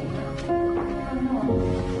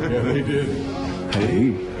 Yeah, they did.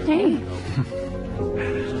 Hey. Hey.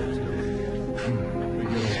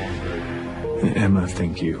 Emma,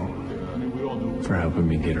 thank you for helping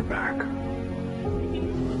me get her back. You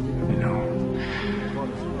know,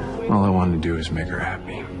 all I wanted to do is make her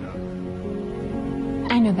happy.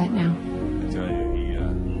 I know that now. I tell you,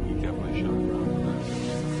 he kept my shot.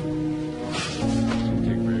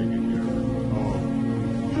 Take very good care of her.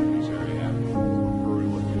 Oh, she's very happy. Very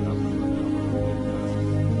looking up.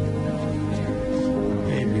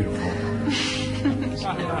 Hey,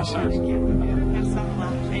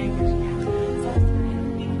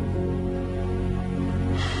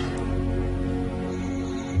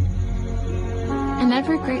 In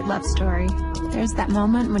every great love story, there's that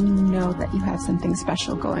moment when you know that you have something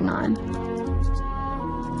special going on.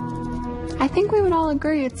 I think we would all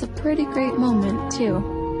agree it's a pretty great moment, too.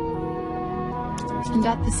 And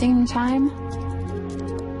at the same time,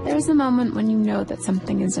 there's a moment when you know that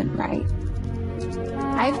something isn't right.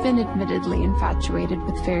 I've been admittedly infatuated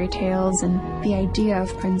with fairy tales and the idea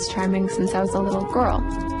of Prince Charming since I was a little girl.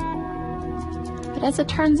 But as it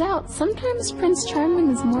turns out, sometimes Prince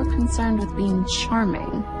Charming is more concerned with being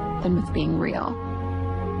charming than with being real.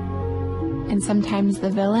 And sometimes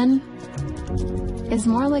the villain is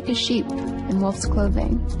more like a sheep in wolf's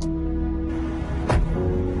clothing.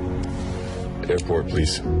 Airport,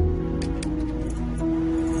 please.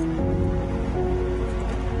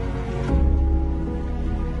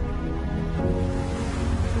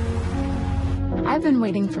 I've been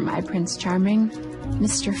waiting for my Prince Charming,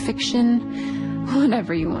 Mr. Fiction,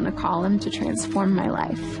 whatever you want to call him, to transform my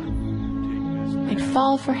life. I'd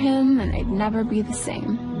fall for him and I'd never be the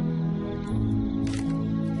same.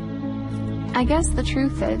 I guess the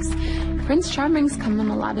truth is, Prince Charmings come in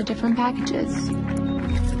a lot of different packages.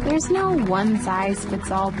 There's no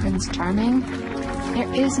one-size-fits-all Prince Charming.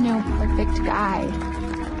 There is no perfect guy.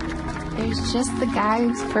 There's just the guy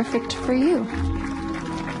who's perfect for you.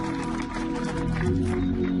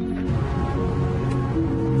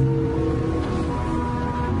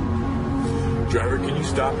 Driver, can you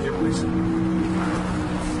stop here, please?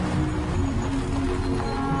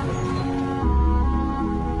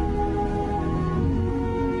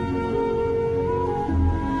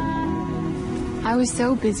 I was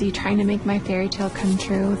so busy trying to make my fairy tale come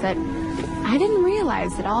true that I didn't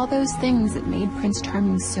realize that all those things that made Prince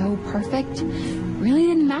Charming so perfect really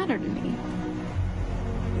didn't matter to me.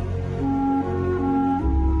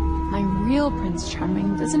 My real Prince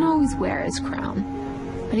Charming doesn't always wear his crown,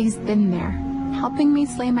 but he's been there, helping me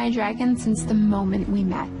slay my dragon since the moment we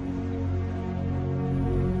met.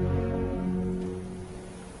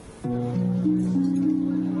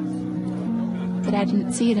 But I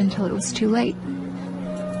didn't see it until it was too late.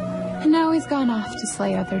 And now he's gone off to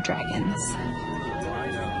slay other dragons.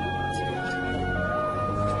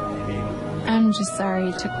 I'm just sorry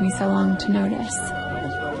it took me so long to notice.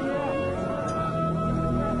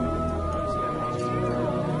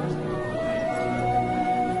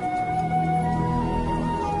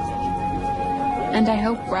 And I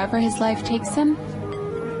hope wherever his life takes him,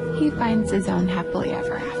 he finds his own happily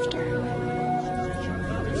ever after.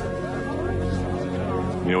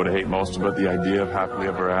 You know what I hate most about the idea of happily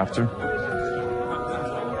ever after?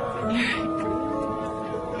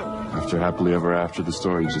 After happily ever after, the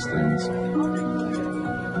story just ends.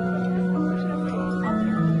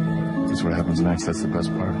 That's what happens next. That's the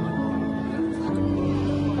best part.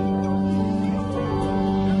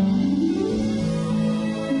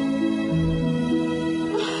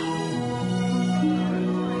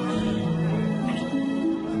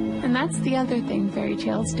 And that's the other thing fairy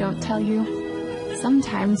tales don't tell you.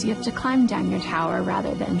 Sometimes you have to climb down your tower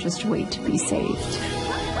rather than just wait to be saved.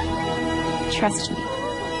 Trust me.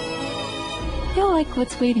 You'll like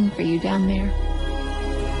what's waiting for you down there.